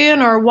were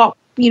doing, or what,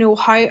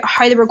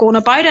 how they were going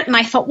about it. And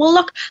I thought, well,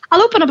 look,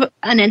 I'll open up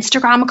an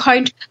Instagram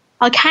account.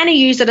 I'll kind of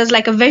use it as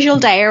like a visual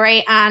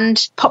diary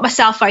and put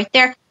myself out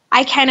there.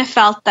 I kind of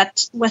felt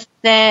that with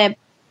the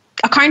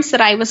accounts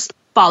that I was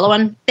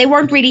following, they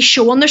weren't really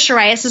showing their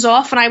psoriasis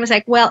off. And I was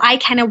like, well, I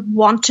kind of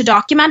want to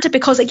document it,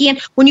 because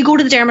again, when you go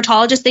to the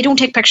dermatologist, they don't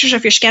take pictures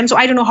of your skin. So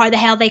I don't know how the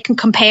hell they can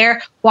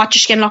compare what your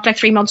skin looked like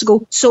 3 months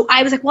ago. So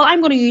I was like, well,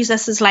 I'm going to use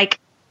this as like,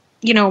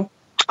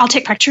 I'll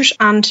take pictures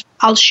and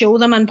I'll show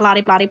them and blah,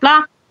 blah, blah,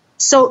 blah.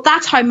 So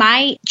that's how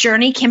my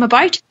journey came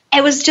about.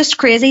 It was just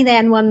crazy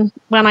then when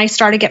I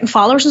started getting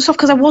followers and stuff,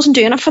 because I wasn't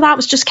doing it for that. It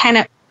was just kind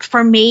of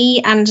for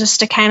me, and just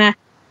to kind of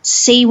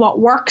see what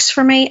works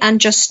for me, and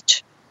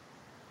just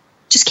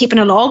keeping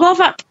a log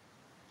of it.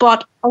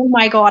 But oh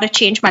my God, it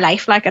changed my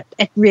life. Like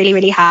it really,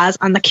 really has.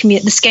 And the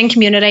skin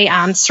community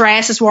and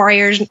psoriasis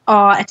warriors,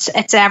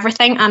 it's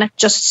everything, and it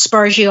just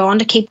spurs you on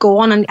to keep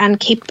going and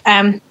keep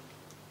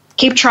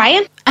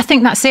trying. I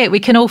think that's it. We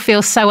can all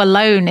feel so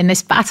alone in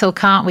this battle,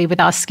 can't we, with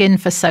our skin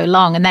for so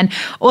long. And then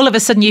all of a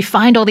sudden you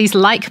find all these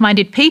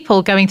like-minded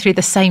people going through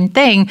the same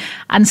thing,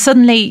 and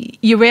suddenly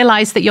you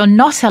realise that you're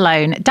not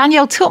alone.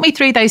 Danielle, talk me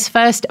through those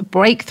first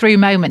breakthrough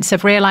moments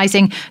of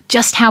realising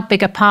just how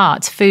big a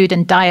part food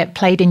and diet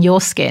played in your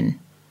skin.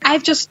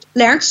 I've just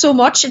learned so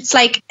much. It's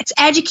like, it's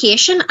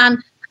education, and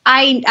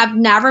I've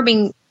never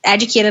been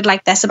educated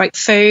like this about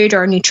food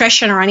or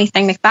nutrition or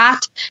anything like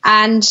that.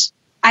 And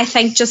I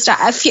think just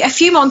a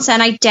few months in,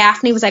 I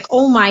definitely was like,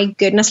 oh my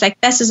goodness, like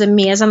this is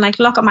amazing. Like,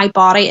 look at my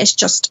body. It's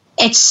just,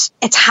 it's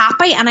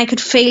happy. And I could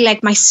feel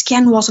like my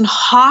skin wasn't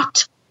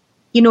hot.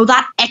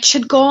 That itch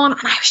had gone.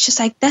 And I was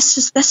just like, this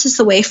is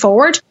the way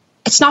forward.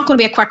 it's not going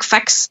to be a quick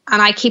fix.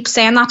 And I keep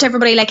saying that to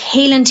everybody, like,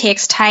 healing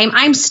takes time.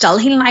 I'm still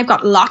healing. I've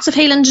got lots of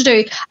healing to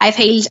do. I've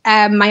healed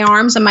my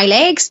arms and my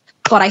legs,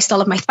 but I still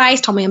have my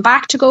thighs, tummy and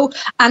back to go.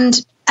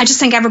 And I just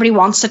think everybody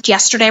wants it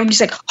yesterday.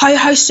 Everybody's like,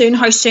 how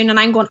soon? And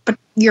I'm going, but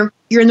you're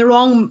in the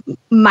wrong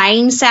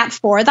mindset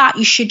for that.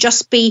 You should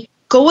just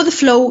go with the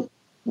flow.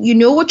 You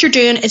know what you're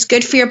doing is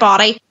good for your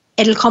body.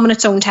 It'll come in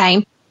its own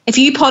time. If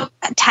you put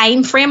a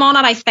time frame on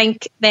it, I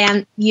think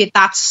then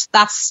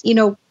that's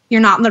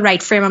you're not in the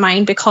right frame of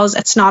mind, because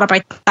it's not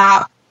about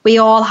that. We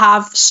all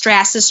have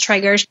stresses,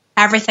 triggers,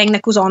 everything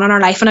that goes on in our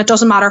life. And it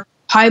doesn't matter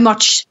how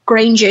much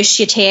green juice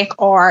you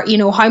take or,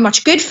 how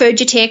much good food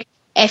you take.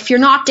 If you're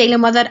not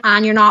dealing with it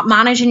and you're not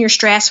managing your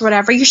stress or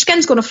whatever, your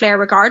skin's going to flare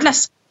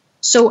regardless.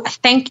 So I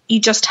think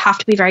you just have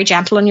to be very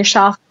gentle on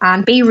yourself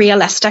and be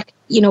realistic.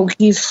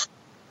 You've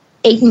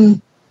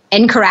eaten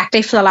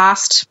incorrectly for the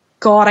last,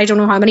 God, I don't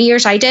know how many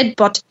years I did,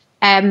 but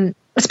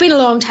it's been a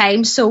long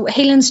time. So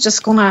healing's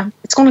just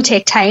it's going to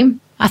take time.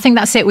 I think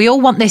that's it. We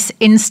all want this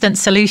instant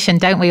solution,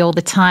 don't we, all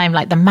the time,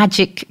 like the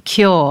magic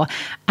cure.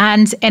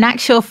 And in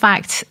actual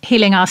fact,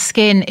 healing our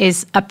skin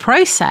is a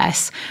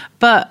process,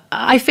 but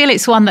I feel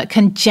it's one that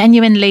can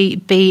genuinely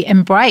be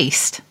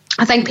embraced.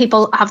 I think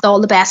people have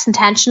all the best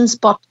intentions,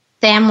 but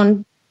then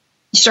when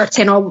you start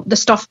saying all the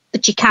stuff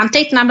that you can't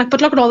eat, and I'm like, but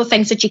look at all the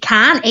things that you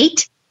can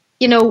eat.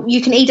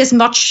 You can eat as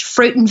much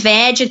fruit and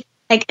veg,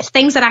 like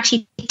things that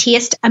actually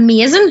taste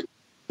amazing,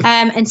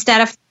 instead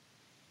of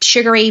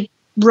sugary,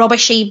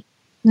 rubbishy,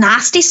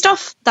 nasty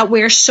stuff that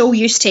we're so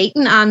used to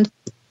eating. And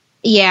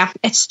yeah,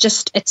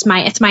 it's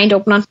mind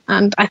opening.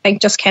 And I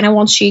think just kind of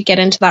once you get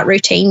into that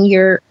routine,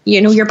 your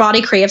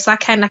body craves that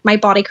kind of, like my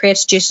body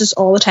craves juices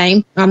all the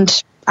time,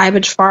 and I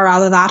would far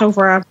rather that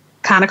over a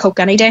can of Coke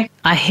any day.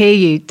 I hear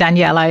you,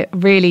 Danielle. I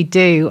really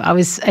do. I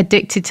was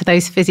addicted to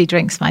those fizzy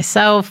drinks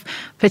myself,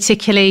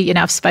 particularly,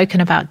 I've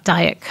spoken about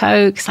Diet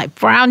Coke. It's like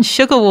brown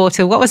sugar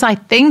water. What was I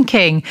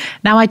thinking?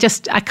 Now I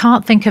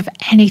can't think of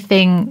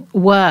anything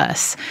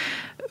worse.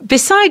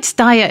 Besides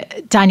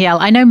diet, Danielle,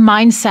 I know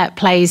mindset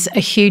plays a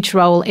huge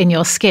role in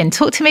your skin.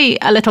 Talk to me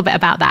a little bit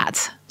about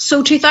that.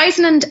 So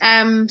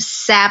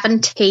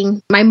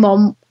 2017, my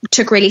mum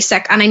took really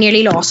sick and I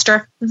nearly lost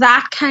her.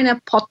 That kind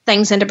of put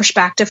things into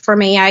perspective for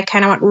me. I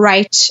kind of went,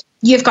 right,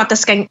 you've got the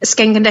skin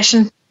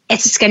condition.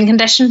 It's a skin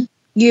condition.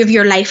 You have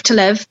your life to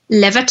live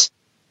it.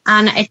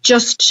 And it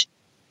just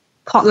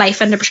put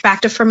life into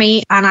perspective for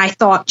me. And I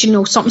thought,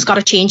 something's got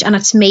to change, and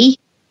it's me.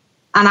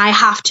 And I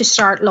have to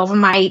start loving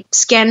my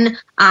skin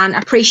and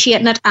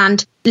appreciating it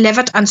and live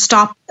it, and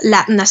stop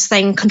letting this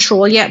thing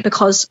control you,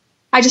 because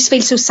I just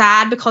feel so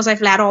sad because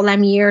I've let all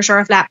them years, or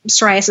I've let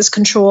psoriasis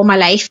control my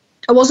life.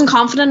 I wasn't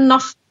confident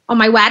enough on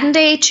my wedding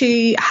day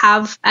to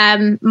have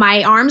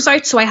my arms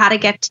out, so I had to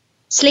get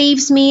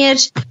sleeves made.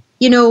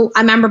 I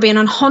remember being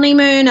on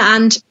honeymoon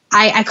and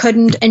I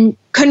couldn't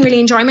really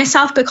enjoy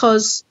myself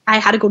because I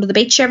had to go to the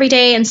beach every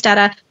day instead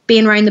of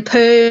being around the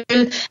pool,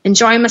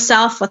 enjoying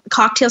myself with the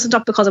cocktails and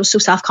stuff, because I was so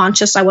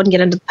self-conscious. I wouldn't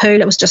get into the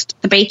pool. It was just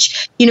the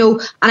beach, and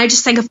I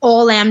just think of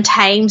all them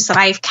times that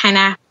I've kind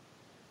of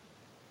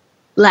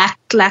let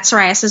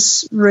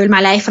psoriasis rule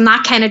my life. And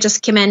that kind of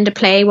just came into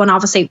play when,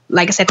 obviously,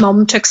 like I said,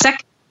 Mum took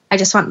sick. I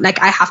just went,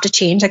 I have to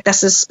change.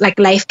 This is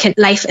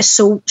life is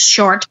so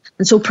short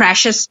and so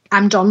precious.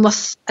 I'm done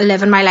with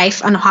living my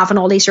life and having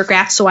all these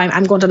regrets, so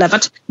I'm going to live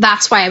it.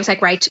 That's why I was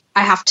like, right,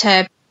 I have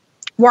to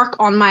work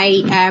on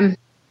my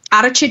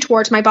attitude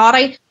towards my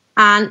body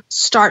and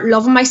start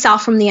loving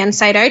myself from the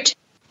inside out.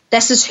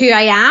 This is who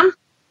I am.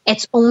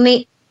 It's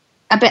only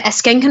a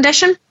skin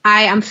condition.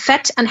 I am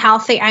fit and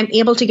healthy. I'm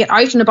able to get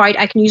out and about.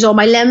 I can use all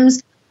my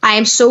limbs. I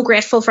am so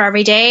grateful for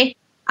every day.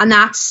 And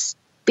that's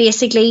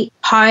basically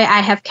how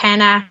I have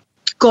kind of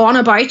gone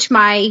about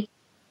my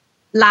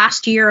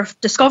last year of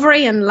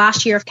discovery and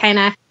last year of kind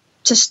of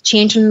just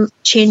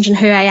changing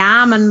who I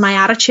am and my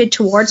attitude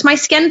towards my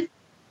skin.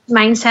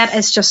 Mindset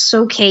is just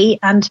so key.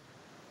 And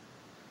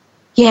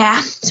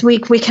yeah, so we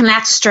can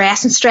let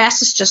stress, and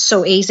stress is just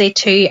so easy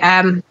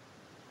to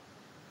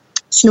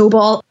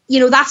snowball.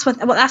 That's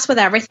with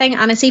everything,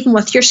 and it's even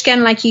with your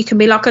skin. Like, you can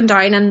be looking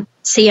down and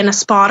seeing a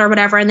spot or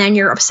whatever, and then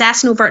you're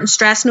obsessing over it and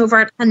stressing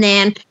over it, and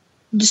then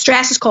the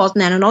stress is causing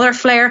then another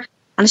flare,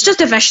 and it's just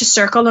a vicious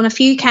circle. And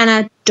if you kind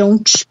of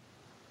don't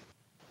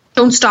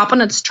stop in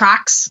its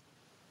tracks,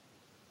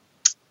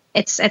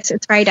 it's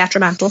very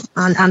detrimental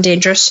and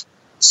dangerous.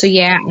 So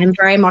yeah, I'm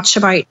very much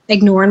about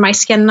ignoring my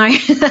skin now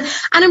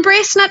and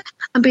embracing it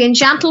and being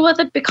gentle with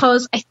it,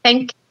 because I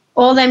think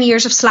all them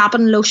years of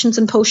slapping lotions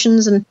and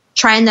potions and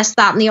trying this,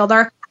 that and the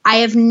other, I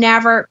have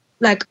never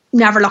looked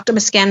at my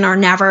skin or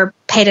never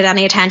paid it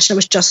any attention. It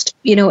was just,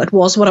 it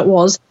was what it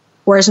was.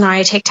 Whereas now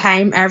I take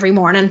time every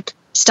morning,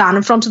 stand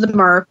in front of the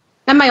mirror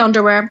in my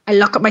underwear, I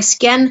look at my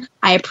skin,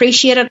 I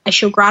appreciate it, I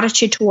show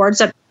gratitude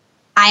towards it.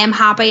 I am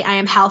happy, I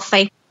am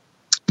healthy,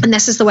 and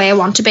this is the way I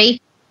want to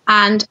be.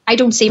 And I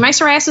don't see my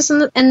psoriasis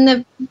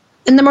in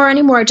the mirror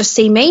anymore. I just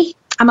see me.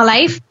 I'm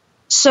alive.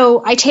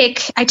 So I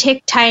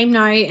take time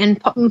now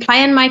in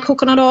applying my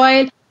coconut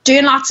oil,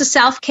 doing lots of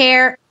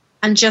self-care,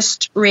 and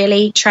just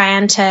really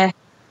trying to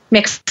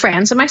make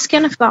friends with my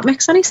skin, if that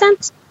makes any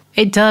sense.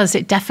 It does.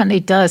 It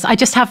definitely does. I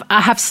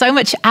have so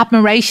much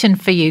admiration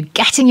for you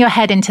getting your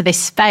head into this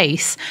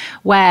space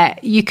where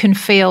you can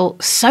feel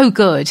so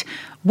good.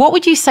 What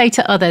would you say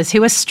to others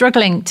who are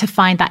struggling to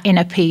find that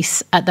inner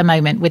peace at the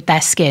moment with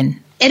their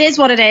skin? It is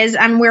what it is,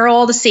 and we're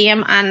all the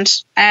same, and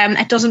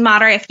it doesn't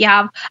matter if you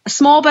have a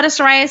small bit of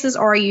psoriasis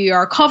or you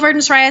are covered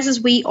in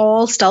psoriasis. We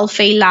all still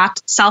feel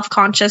that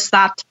self-conscious,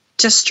 that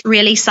just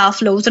really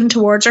self-loathing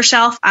towards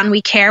ourselves, and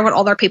we care what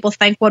other people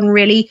think, when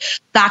really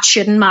that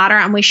shouldn't matter,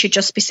 and we should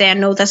just be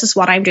saying, no, this is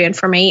what I'm doing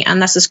for me, and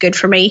this is good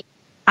for me,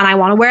 and I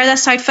want to wear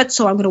this outfit,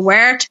 so I'm going to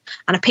wear it,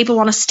 and if people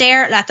want to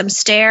stare, let them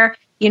stare.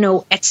 You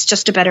know, it's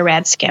just a bit of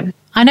red skin.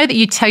 I know that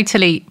you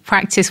totally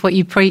practice what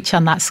you preach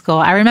on that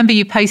score. I remember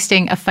you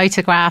posting a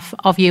photograph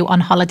of you on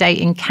holiday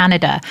in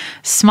Canada,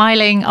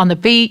 smiling on the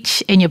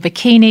beach in your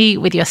bikini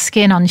with your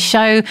skin on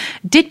show.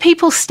 Did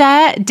people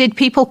stare? Did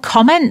people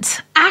comment?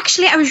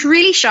 Actually, I was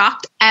really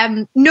shocked.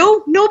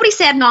 No, nobody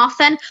said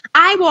nothing.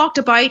 I walked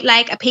about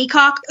like a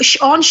peacock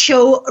on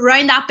show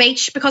around that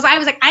beach, because I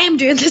was like, I am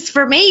doing this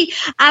for me.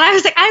 And I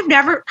was like, I've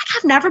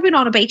never been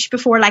on a beach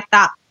before like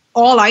that,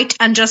 all out,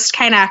 and just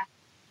kind of,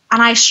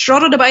 and I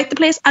strutted about the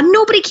place and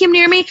nobody came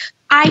near me.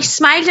 I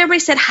smiled at everybody,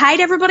 said hi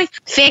to everybody.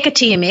 Fake it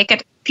till you make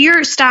it. If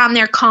you're standing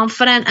there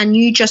confident and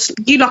you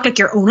look like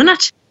you're owning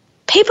it,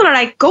 people are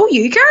like, go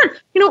you, girl.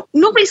 You know,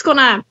 nobody's going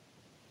to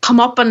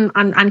come up and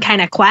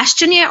kind of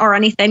question you or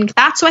anything like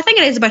that. So I think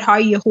it is about how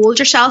you hold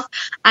yourself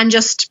and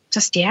just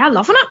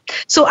loving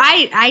it. So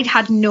I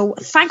had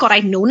thank God I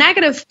had no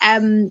negative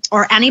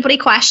or anybody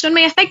questioning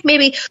me. I think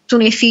maybe it was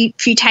only a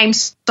few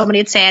times somebody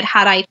had said,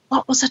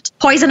 what was it?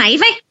 Poison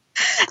ivy?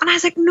 And I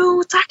was like,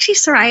 no, it's actually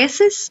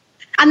psoriasis.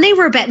 And they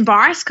were a bit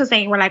embarrassed because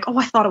they were like, oh,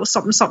 I thought it was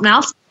something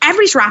else.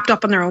 Everybody's wrapped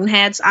up in their own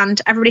heads,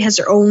 and everybody has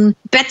their own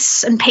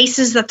bits and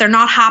pieces that they're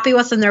not happy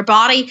with in their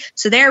body.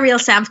 So they're real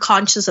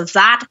self-conscious of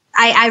that.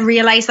 I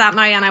realise that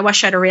now, and I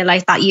wish I'd have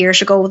realised that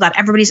years ago, that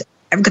everybody's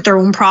got their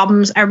own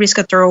problems. Everybody's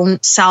got their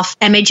own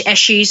self-image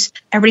issues.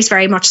 Everybody's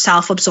very much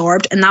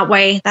self-absorbed in that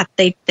way, that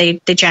they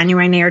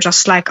genuinely are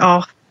just like,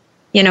 oh,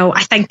 you know,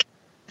 I think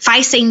if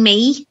I seen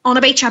me on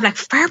a beach, I'd be like,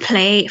 fair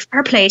play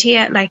to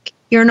you. Like,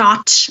 you're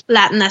not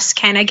letting this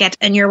kind of get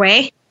in your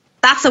way.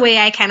 That's the way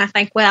I kind of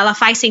think. Well,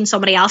 if I seen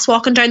somebody else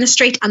walking down the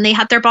street and they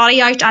had their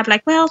body out, I'd be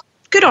like, well,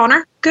 good on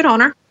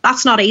her.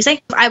 That's not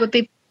easy. I would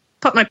be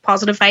putting out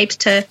positive vibes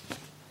to,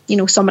 you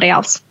know, somebody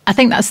else. I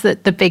think that's the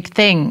big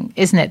thing,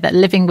 isn't it? That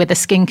living with a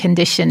skin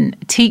condition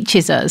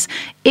teaches us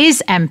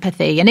is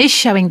empathy and is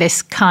showing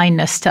this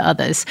kindness to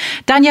others.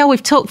 Danielle,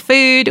 we've talked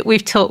food,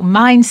 we've talked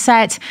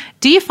mindset.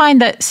 Do you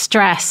find that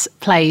stress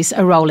plays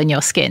a role in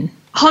your skin?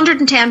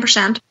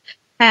 110%.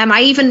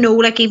 I even know,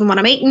 like, even when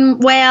I'm eating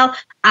well,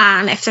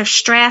 and if there's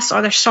stress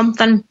or there's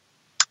something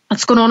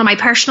that's going on in my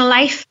personal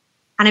life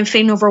and I'm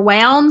feeling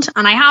overwhelmed,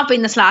 and I have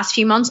been this last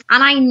few months,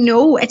 and I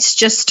know it's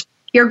just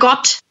your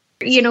gut.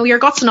 You know, your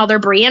gut's another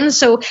brain,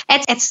 so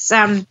it's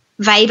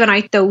vibing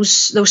out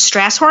those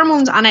stress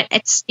hormones, and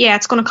it's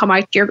going to come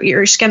out.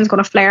 Your skin's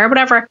going to flare,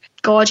 whatever.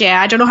 God,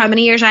 yeah, I don't know how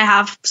many years I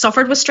have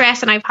suffered with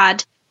stress, and I've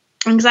had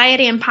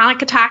anxiety and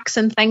panic attacks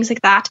and things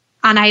like that,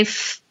 and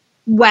I've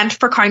went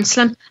for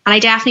counselling, and I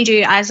definitely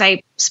do. As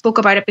I spoke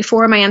about it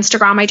before on my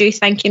Instagram, I do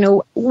think, you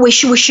know, we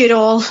should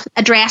all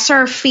address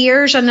our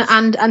fears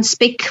and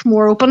speak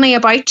more openly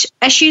about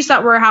issues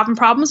that we're having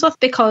problems with,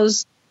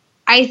 because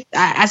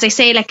as I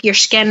say, like, your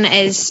skin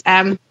is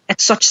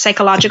it's such a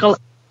psychological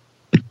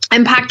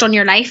impact on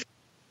your life,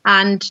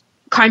 and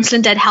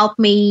counselling did help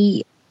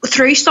me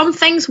through some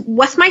things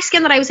with my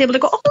skin that I was able to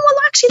go, oh well,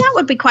 actually that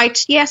would be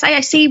quite, yes,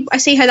 I see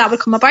how that would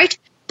come about.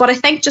 But I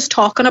think just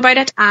talking about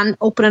it and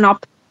opening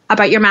up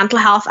about your mental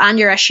health and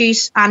your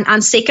issues,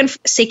 and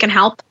seeking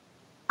help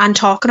and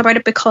talking about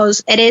it,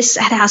 because it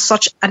has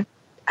such a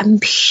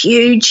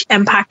huge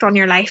impact on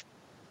your life.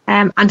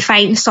 And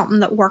finding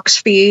something that works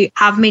for you.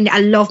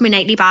 I love my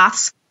nightly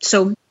baths,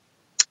 so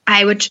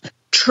I would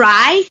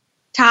try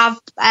to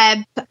have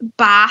a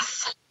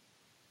bath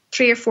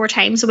 3 or 4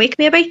 times a week,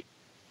 maybe.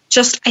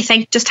 I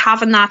think just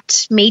having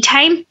that me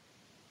time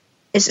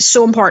is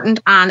so important,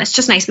 and it's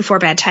just nice before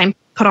bedtime.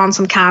 Put on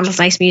some candles,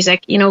 nice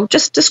music, you know,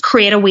 just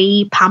create a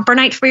wee pamper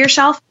night for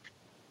yourself.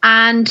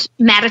 And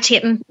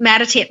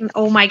meditating,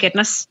 oh my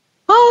goodness.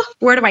 Oh,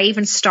 where do I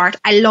even start?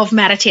 I love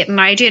meditating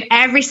now. I do it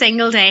every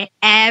single day.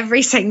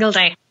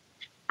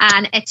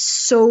 And it's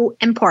so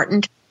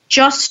important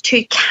just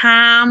to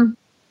calm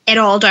it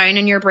all down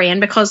in your brain,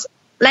 because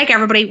like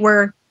everybody,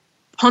 we're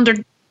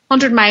 100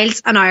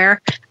 miles an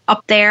hour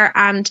up there,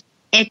 and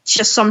it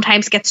just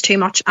sometimes gets too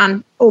much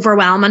and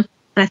overwhelming.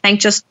 And I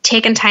think just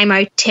taking time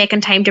out,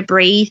 taking time to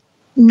breathe,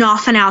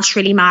 nothing else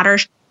really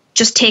matters.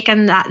 Just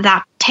taking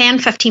that 10,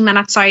 15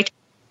 minutes out.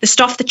 The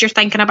stuff that you're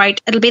thinking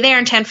about, it'll be there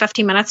in 10,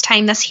 15 minutes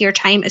time. This here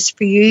time is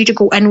for you to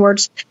go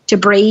inwards, to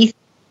breathe,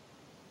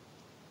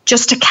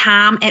 just to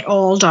calm it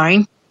all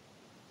down.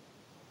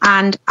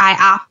 And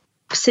I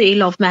absolutely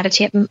love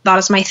meditating. That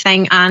is my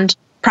thing. And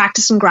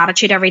practicing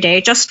gratitude every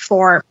day, just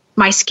for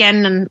my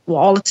skin and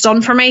all it's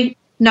done for me.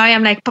 now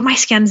I'm like, but my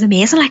skin's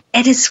amazing. Like,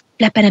 it is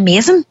flipping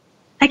amazing.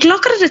 Like,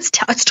 look at it.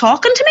 It's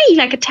talking to me.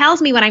 Like, it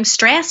tells me when I'm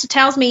stressed. It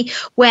tells me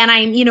when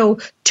I'm,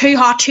 too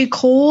hot, too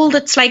cold.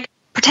 It's like,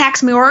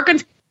 protects my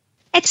organs.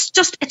 It's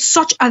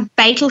such a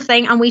vital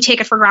thing, and we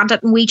take it for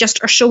granted, and we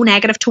just are so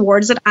negative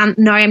towards it. And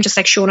now I'm just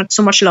like showing it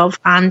so much love,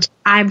 and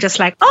I'm just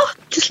like, oh,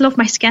 just love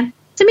my skin.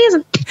 It's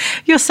amazing.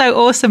 You're so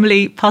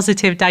awesomely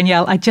positive,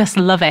 Danielle. I just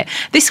love it.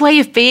 This way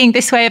of being,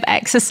 this way of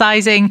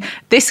exercising,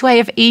 this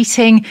way of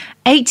eating,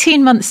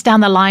 18 months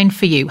down the line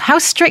for you. How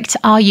strict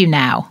are you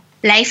now?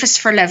 Life is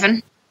for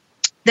living.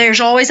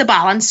 There's always a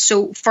balance.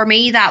 So for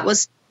me, that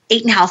was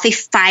eating healthy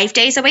 5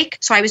 days a week.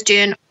 So I was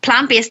doing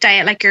plant-based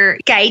diet like your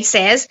guide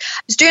says.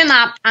 I was doing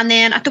that, and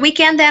then at the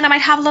weekend then I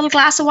might have a little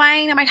glass of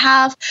wine. My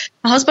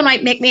husband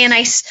might make me a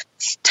nice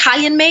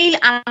Italian meal,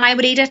 and I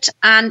would eat it,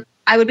 and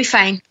I would be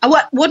fine.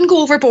 I wouldn't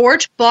go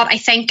overboard, but I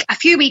think a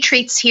few wee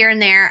treats here and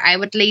there, I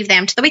would leave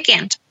them to the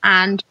weekend,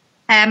 and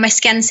my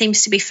skin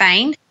seems to be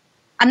fine.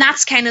 And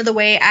that's kind of the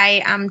way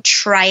I am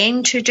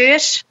trying to do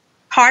it.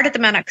 Hard at the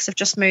minute because I've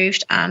just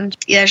moved, and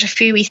there's a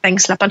few wee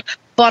things slipping,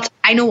 but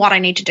I know what I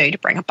need to do to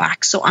bring it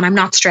back. So, and I'm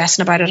not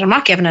stressing about it. I'm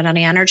not giving it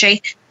any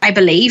energy. I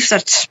believe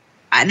that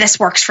this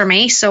works for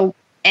me. So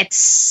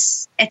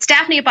it's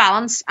definitely a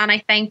balance. And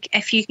I think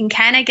if you can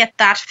kind of get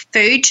that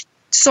food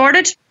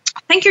sorted, I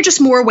think you're just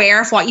more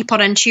aware of what you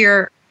put into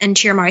your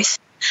mouth.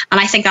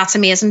 And I think that's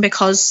amazing,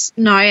 because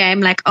now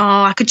I'm like,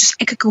 oh, I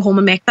could go home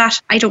and make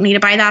that. I don't need to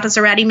buy that as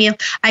a ready meal.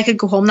 I could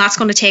go home. That's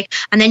going to take.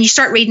 And then you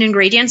start reading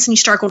ingredients and you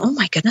start going, oh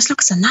my goodness,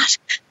 look, it's in that.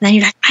 And then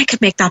you're like, I could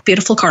make that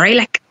beautiful curry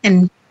like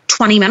in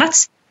 20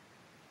 minutes.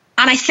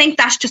 And I think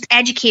that's just,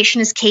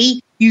 education is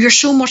key. You're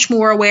so much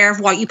more aware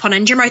of what you put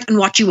into your mouth and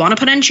what you want to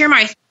put into your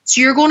mouth.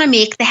 So you're going to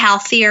make the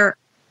healthier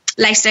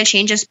lifestyle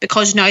changes,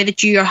 because now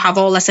that you have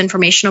all this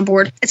information on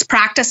board, it's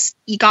practice.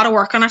 You got to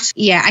work on it.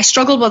 Yeah, I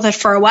struggled with it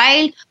for a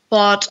while,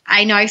 but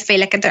I now feel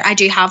like I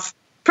do have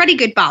pretty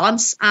good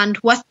balance. And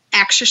with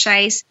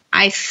exercise,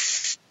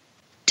 I've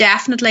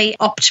definitely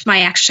upped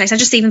my exercise. I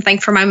just even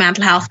think for my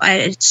mental health,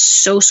 it's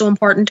so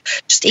important,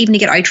 just even to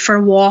get out for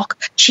a walk,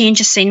 change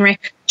of scenery,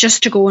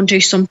 just to go and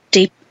do some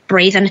deep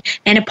breathing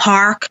in a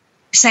park,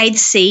 beside the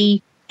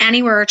sea,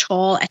 anywhere at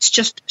all. It's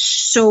just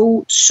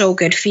so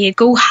good for you.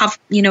 Go have,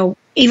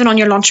 even on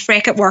your lunch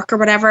break at work or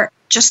whatever,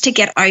 just to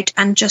get out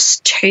and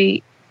just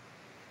to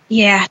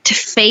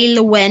feel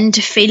the wind,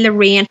 to feel the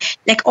rain,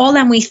 like all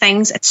them wee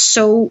things. It's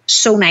so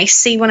nice.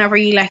 See, whenever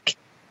you like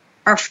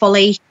are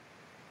fully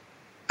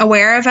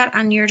aware of it,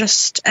 and you're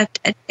just,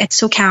 it's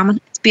so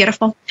calming. It's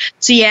beautiful.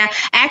 So yeah,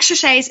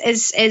 exercise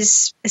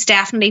is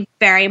definitely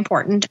very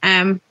important.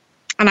 And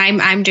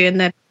I'm doing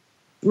the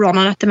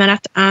running at the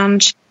minute,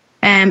 and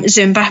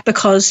Zumba,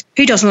 because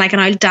who doesn't like an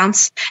old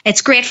dance?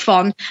 It's great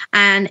fun,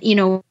 and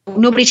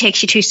nobody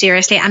takes you too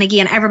seriously, and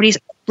again, everybody's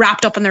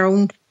wrapped up in their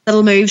own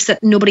little moves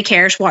that nobody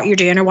cares what you're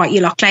doing or what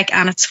you look like,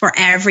 and it's for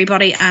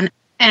everybody and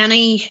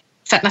any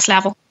fitness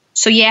level.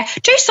 So yeah,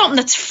 do something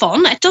that's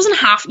fun. It doesn't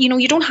have,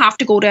 you don't have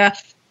to go to a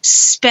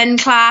spin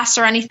class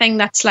or anything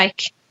that's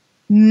like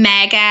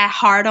mega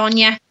hard on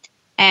you.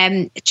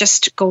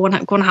 Just go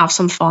and have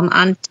some fun,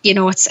 and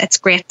it's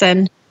great.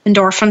 Then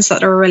endorphins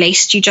that are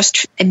released, you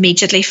just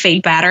immediately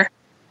feel better,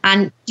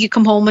 and you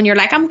come home and you're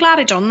like, I'm glad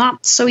I done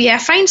that. So yeah,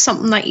 find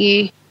something that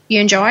you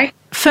enjoy.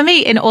 For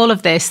me, in all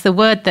of this, the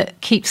word that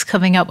keeps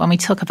coming up when we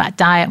talk about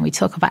diet and we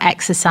talk about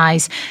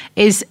exercise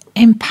is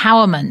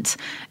empowerment.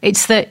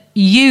 It's that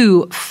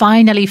you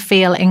finally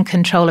feel in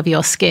control of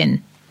your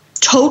skin.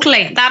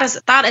 Totally. That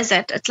is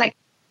it. It's like,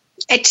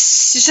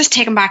 it's just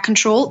taking back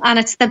control, and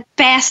it's the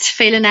best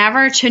feeling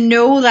ever to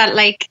know that,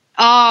 like,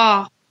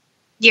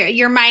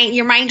 your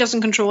mind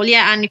doesn't control you,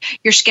 and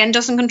your skin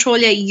doesn't control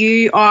you.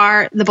 You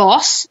are the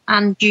boss,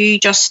 and you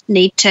just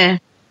need to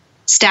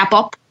step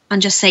up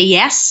and just say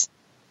yes.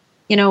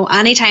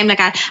 Anytime, like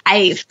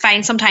I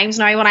find sometimes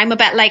now when I'm a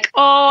bit like,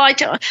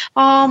 it's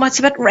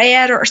a bit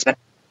red, or it's a bit,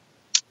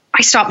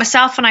 I stop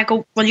myself and I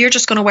go, well, you're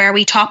just going to wear a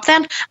wee top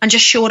then and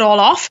just show it all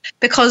off,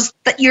 because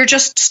that you're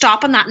just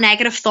stopping that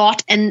negative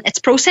thought in its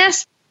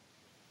process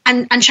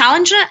and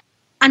challenging it,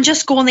 and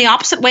just going the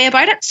opposite way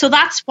about it. So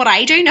that's what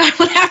I do now.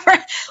 Whenever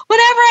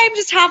I'm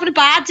just having a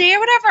bad day or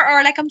whatever,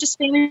 or like I'm just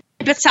feeling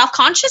a bit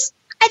self-conscious,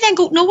 I then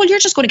go, no, well, you're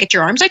just going to get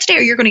your arms out today,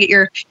 or you're going to get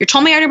your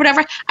tummy out or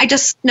whatever. I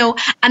just know.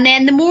 And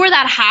then the more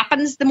that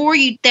happens, the more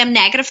them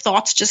negative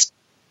thoughts just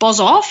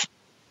buzz off.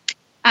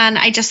 And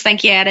I just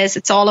think,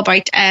 it's all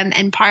about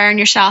empowering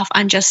yourself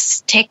and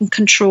just taking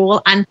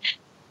control and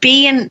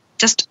being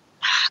just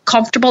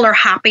comfortable or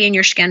happy in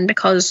your skin,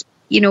 because,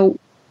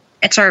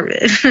 it's our,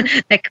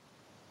 like,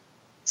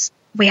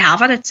 we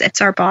have it. It's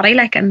our body,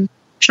 like, and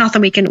there's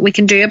nothing we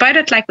can do about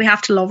it. Like, we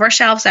have to love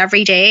ourselves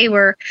every day.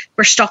 We're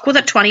stuck with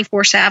it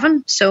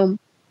 24/7. So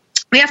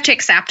we have to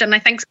accept it. And I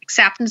think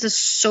acceptance is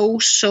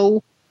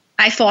so.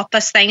 I fought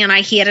this thing and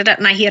I hated it,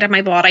 and I hated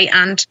my body.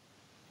 And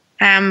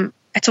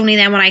it's only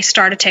then when I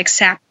started to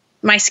accept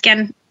my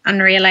skin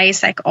and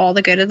realize like all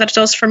the good that it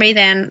does for me,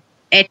 then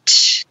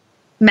it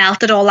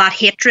melted all that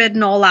hatred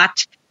and all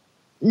that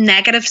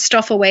negative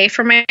stuff away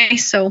from me.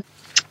 So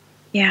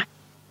yeah.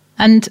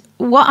 And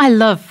what I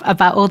love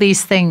about all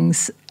these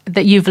things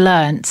that you've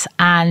learnt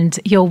and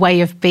your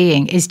way of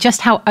being is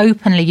just how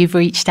openly you've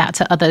reached out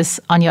to others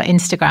on your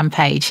Instagram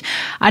page.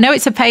 I know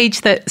it's a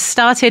page that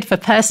started for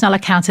personal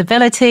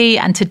accountability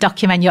and to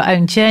document your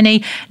own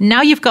journey.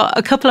 Now you've got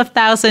a couple of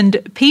thousand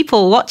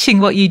people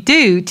watching what you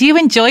do. Do you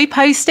enjoy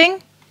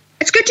posting?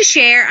 It's good to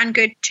share and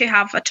good to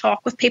have a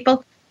talk with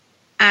people.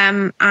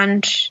 And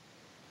I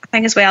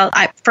think as well,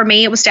 for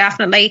me, it was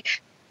definitely,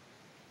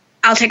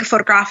 I'll take a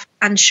photograph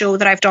and show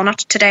that I've done it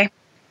today.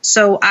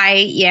 So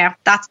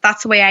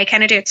that's the way I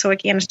kind of do it. So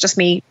again, it's just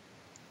me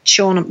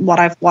showing what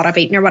I've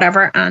eaten or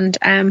whatever, and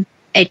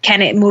it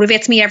kind of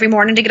motivates me every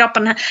morning to get up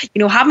and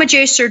have my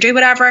juice or do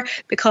whatever,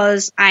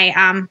 because I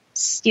am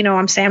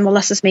I'm saying, well,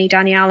 this is me,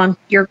 Danielle, and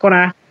you're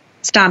gonna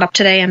stand up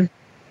today and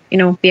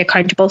be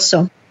accountable.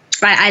 So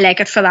I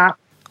like it for that.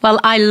 Well,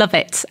 I love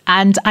it.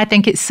 And I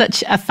think it's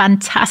such a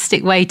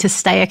fantastic way to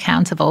stay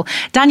accountable.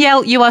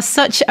 Danielle, you are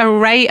such a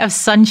ray of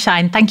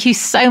sunshine. Thank you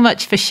so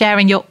much for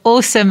sharing your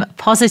awesome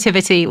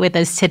positivity with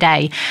us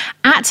today.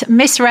 At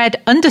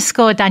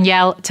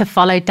MissRed_Danielle to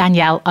follow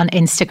Danielle on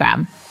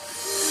Instagram.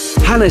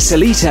 Hannah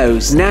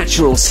Solito's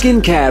natural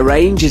skincare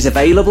range is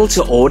available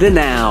to order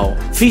now,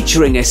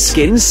 featuring a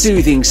skin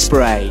soothing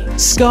spray,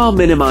 scar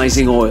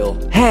minimizing oil,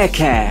 hair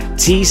care,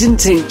 teas and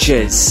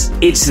tinctures.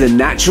 It's the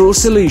natural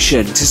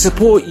solution to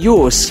support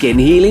your skin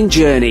healing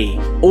journey.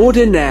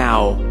 Order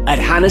now at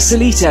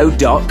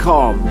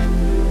hannahsolito.com.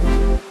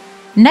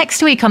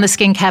 Next week on the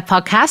Skincare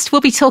Podcast,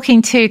 we'll be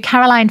talking to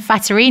Caroline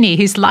Fattorini,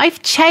 whose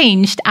life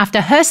changed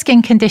after her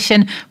skin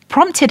condition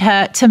prompted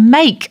her to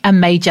make a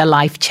major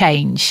life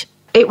change.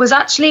 It was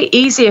actually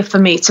easier for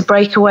me to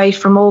break away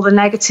from all the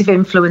negative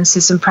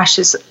influences and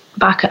pressures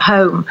back at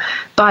home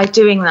by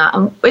doing that.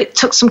 And it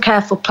took some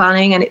careful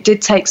planning and it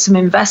did take some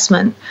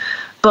investment.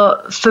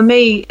 But for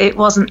me, it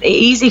wasn't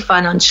easy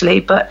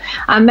financially, but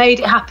I made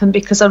it happen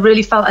because I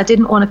really felt I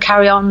didn't want to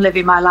carry on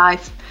living my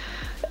life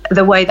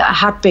the way that I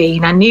had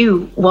been. I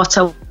knew what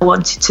I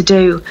wanted to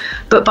do.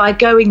 But by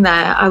going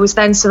there, I was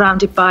then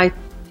surrounded by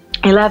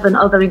 11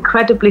 other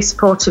incredibly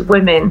supportive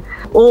women,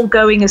 all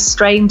going as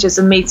strangers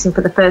and meeting for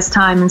the first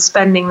time and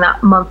spending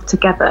that month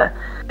together.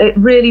 It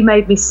really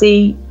made me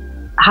see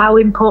how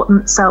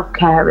important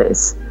self-care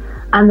is,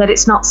 and that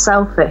it's not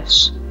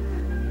selfish,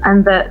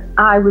 and that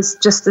I was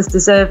just as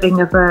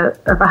deserving of a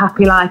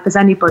happy life as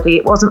anybody.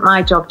 It wasn't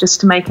my job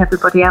just to make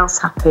everybody else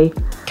happy.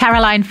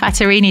 Caroline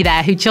Fattorini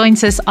there, who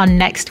joins us on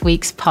next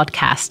week's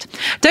podcast.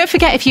 Don't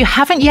forget, if you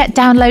haven't yet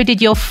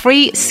downloaded your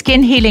free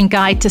skin healing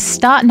guide to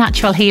start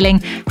natural healing,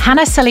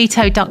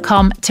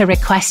 hannahsolito.com to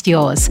request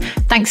yours.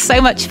 Thanks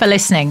so much for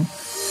listening.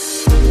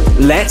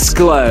 Let's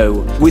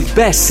Glow with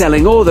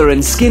best-selling author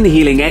and skin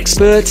healing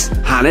expert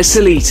Hannah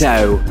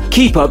Solito.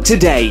 Keep up to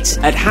date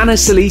at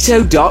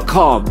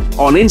hannahsolito.com,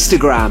 on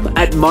Instagram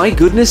at My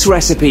Goodness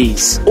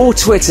Recipes, or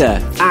Twitter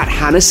at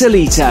Hannah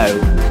Solito.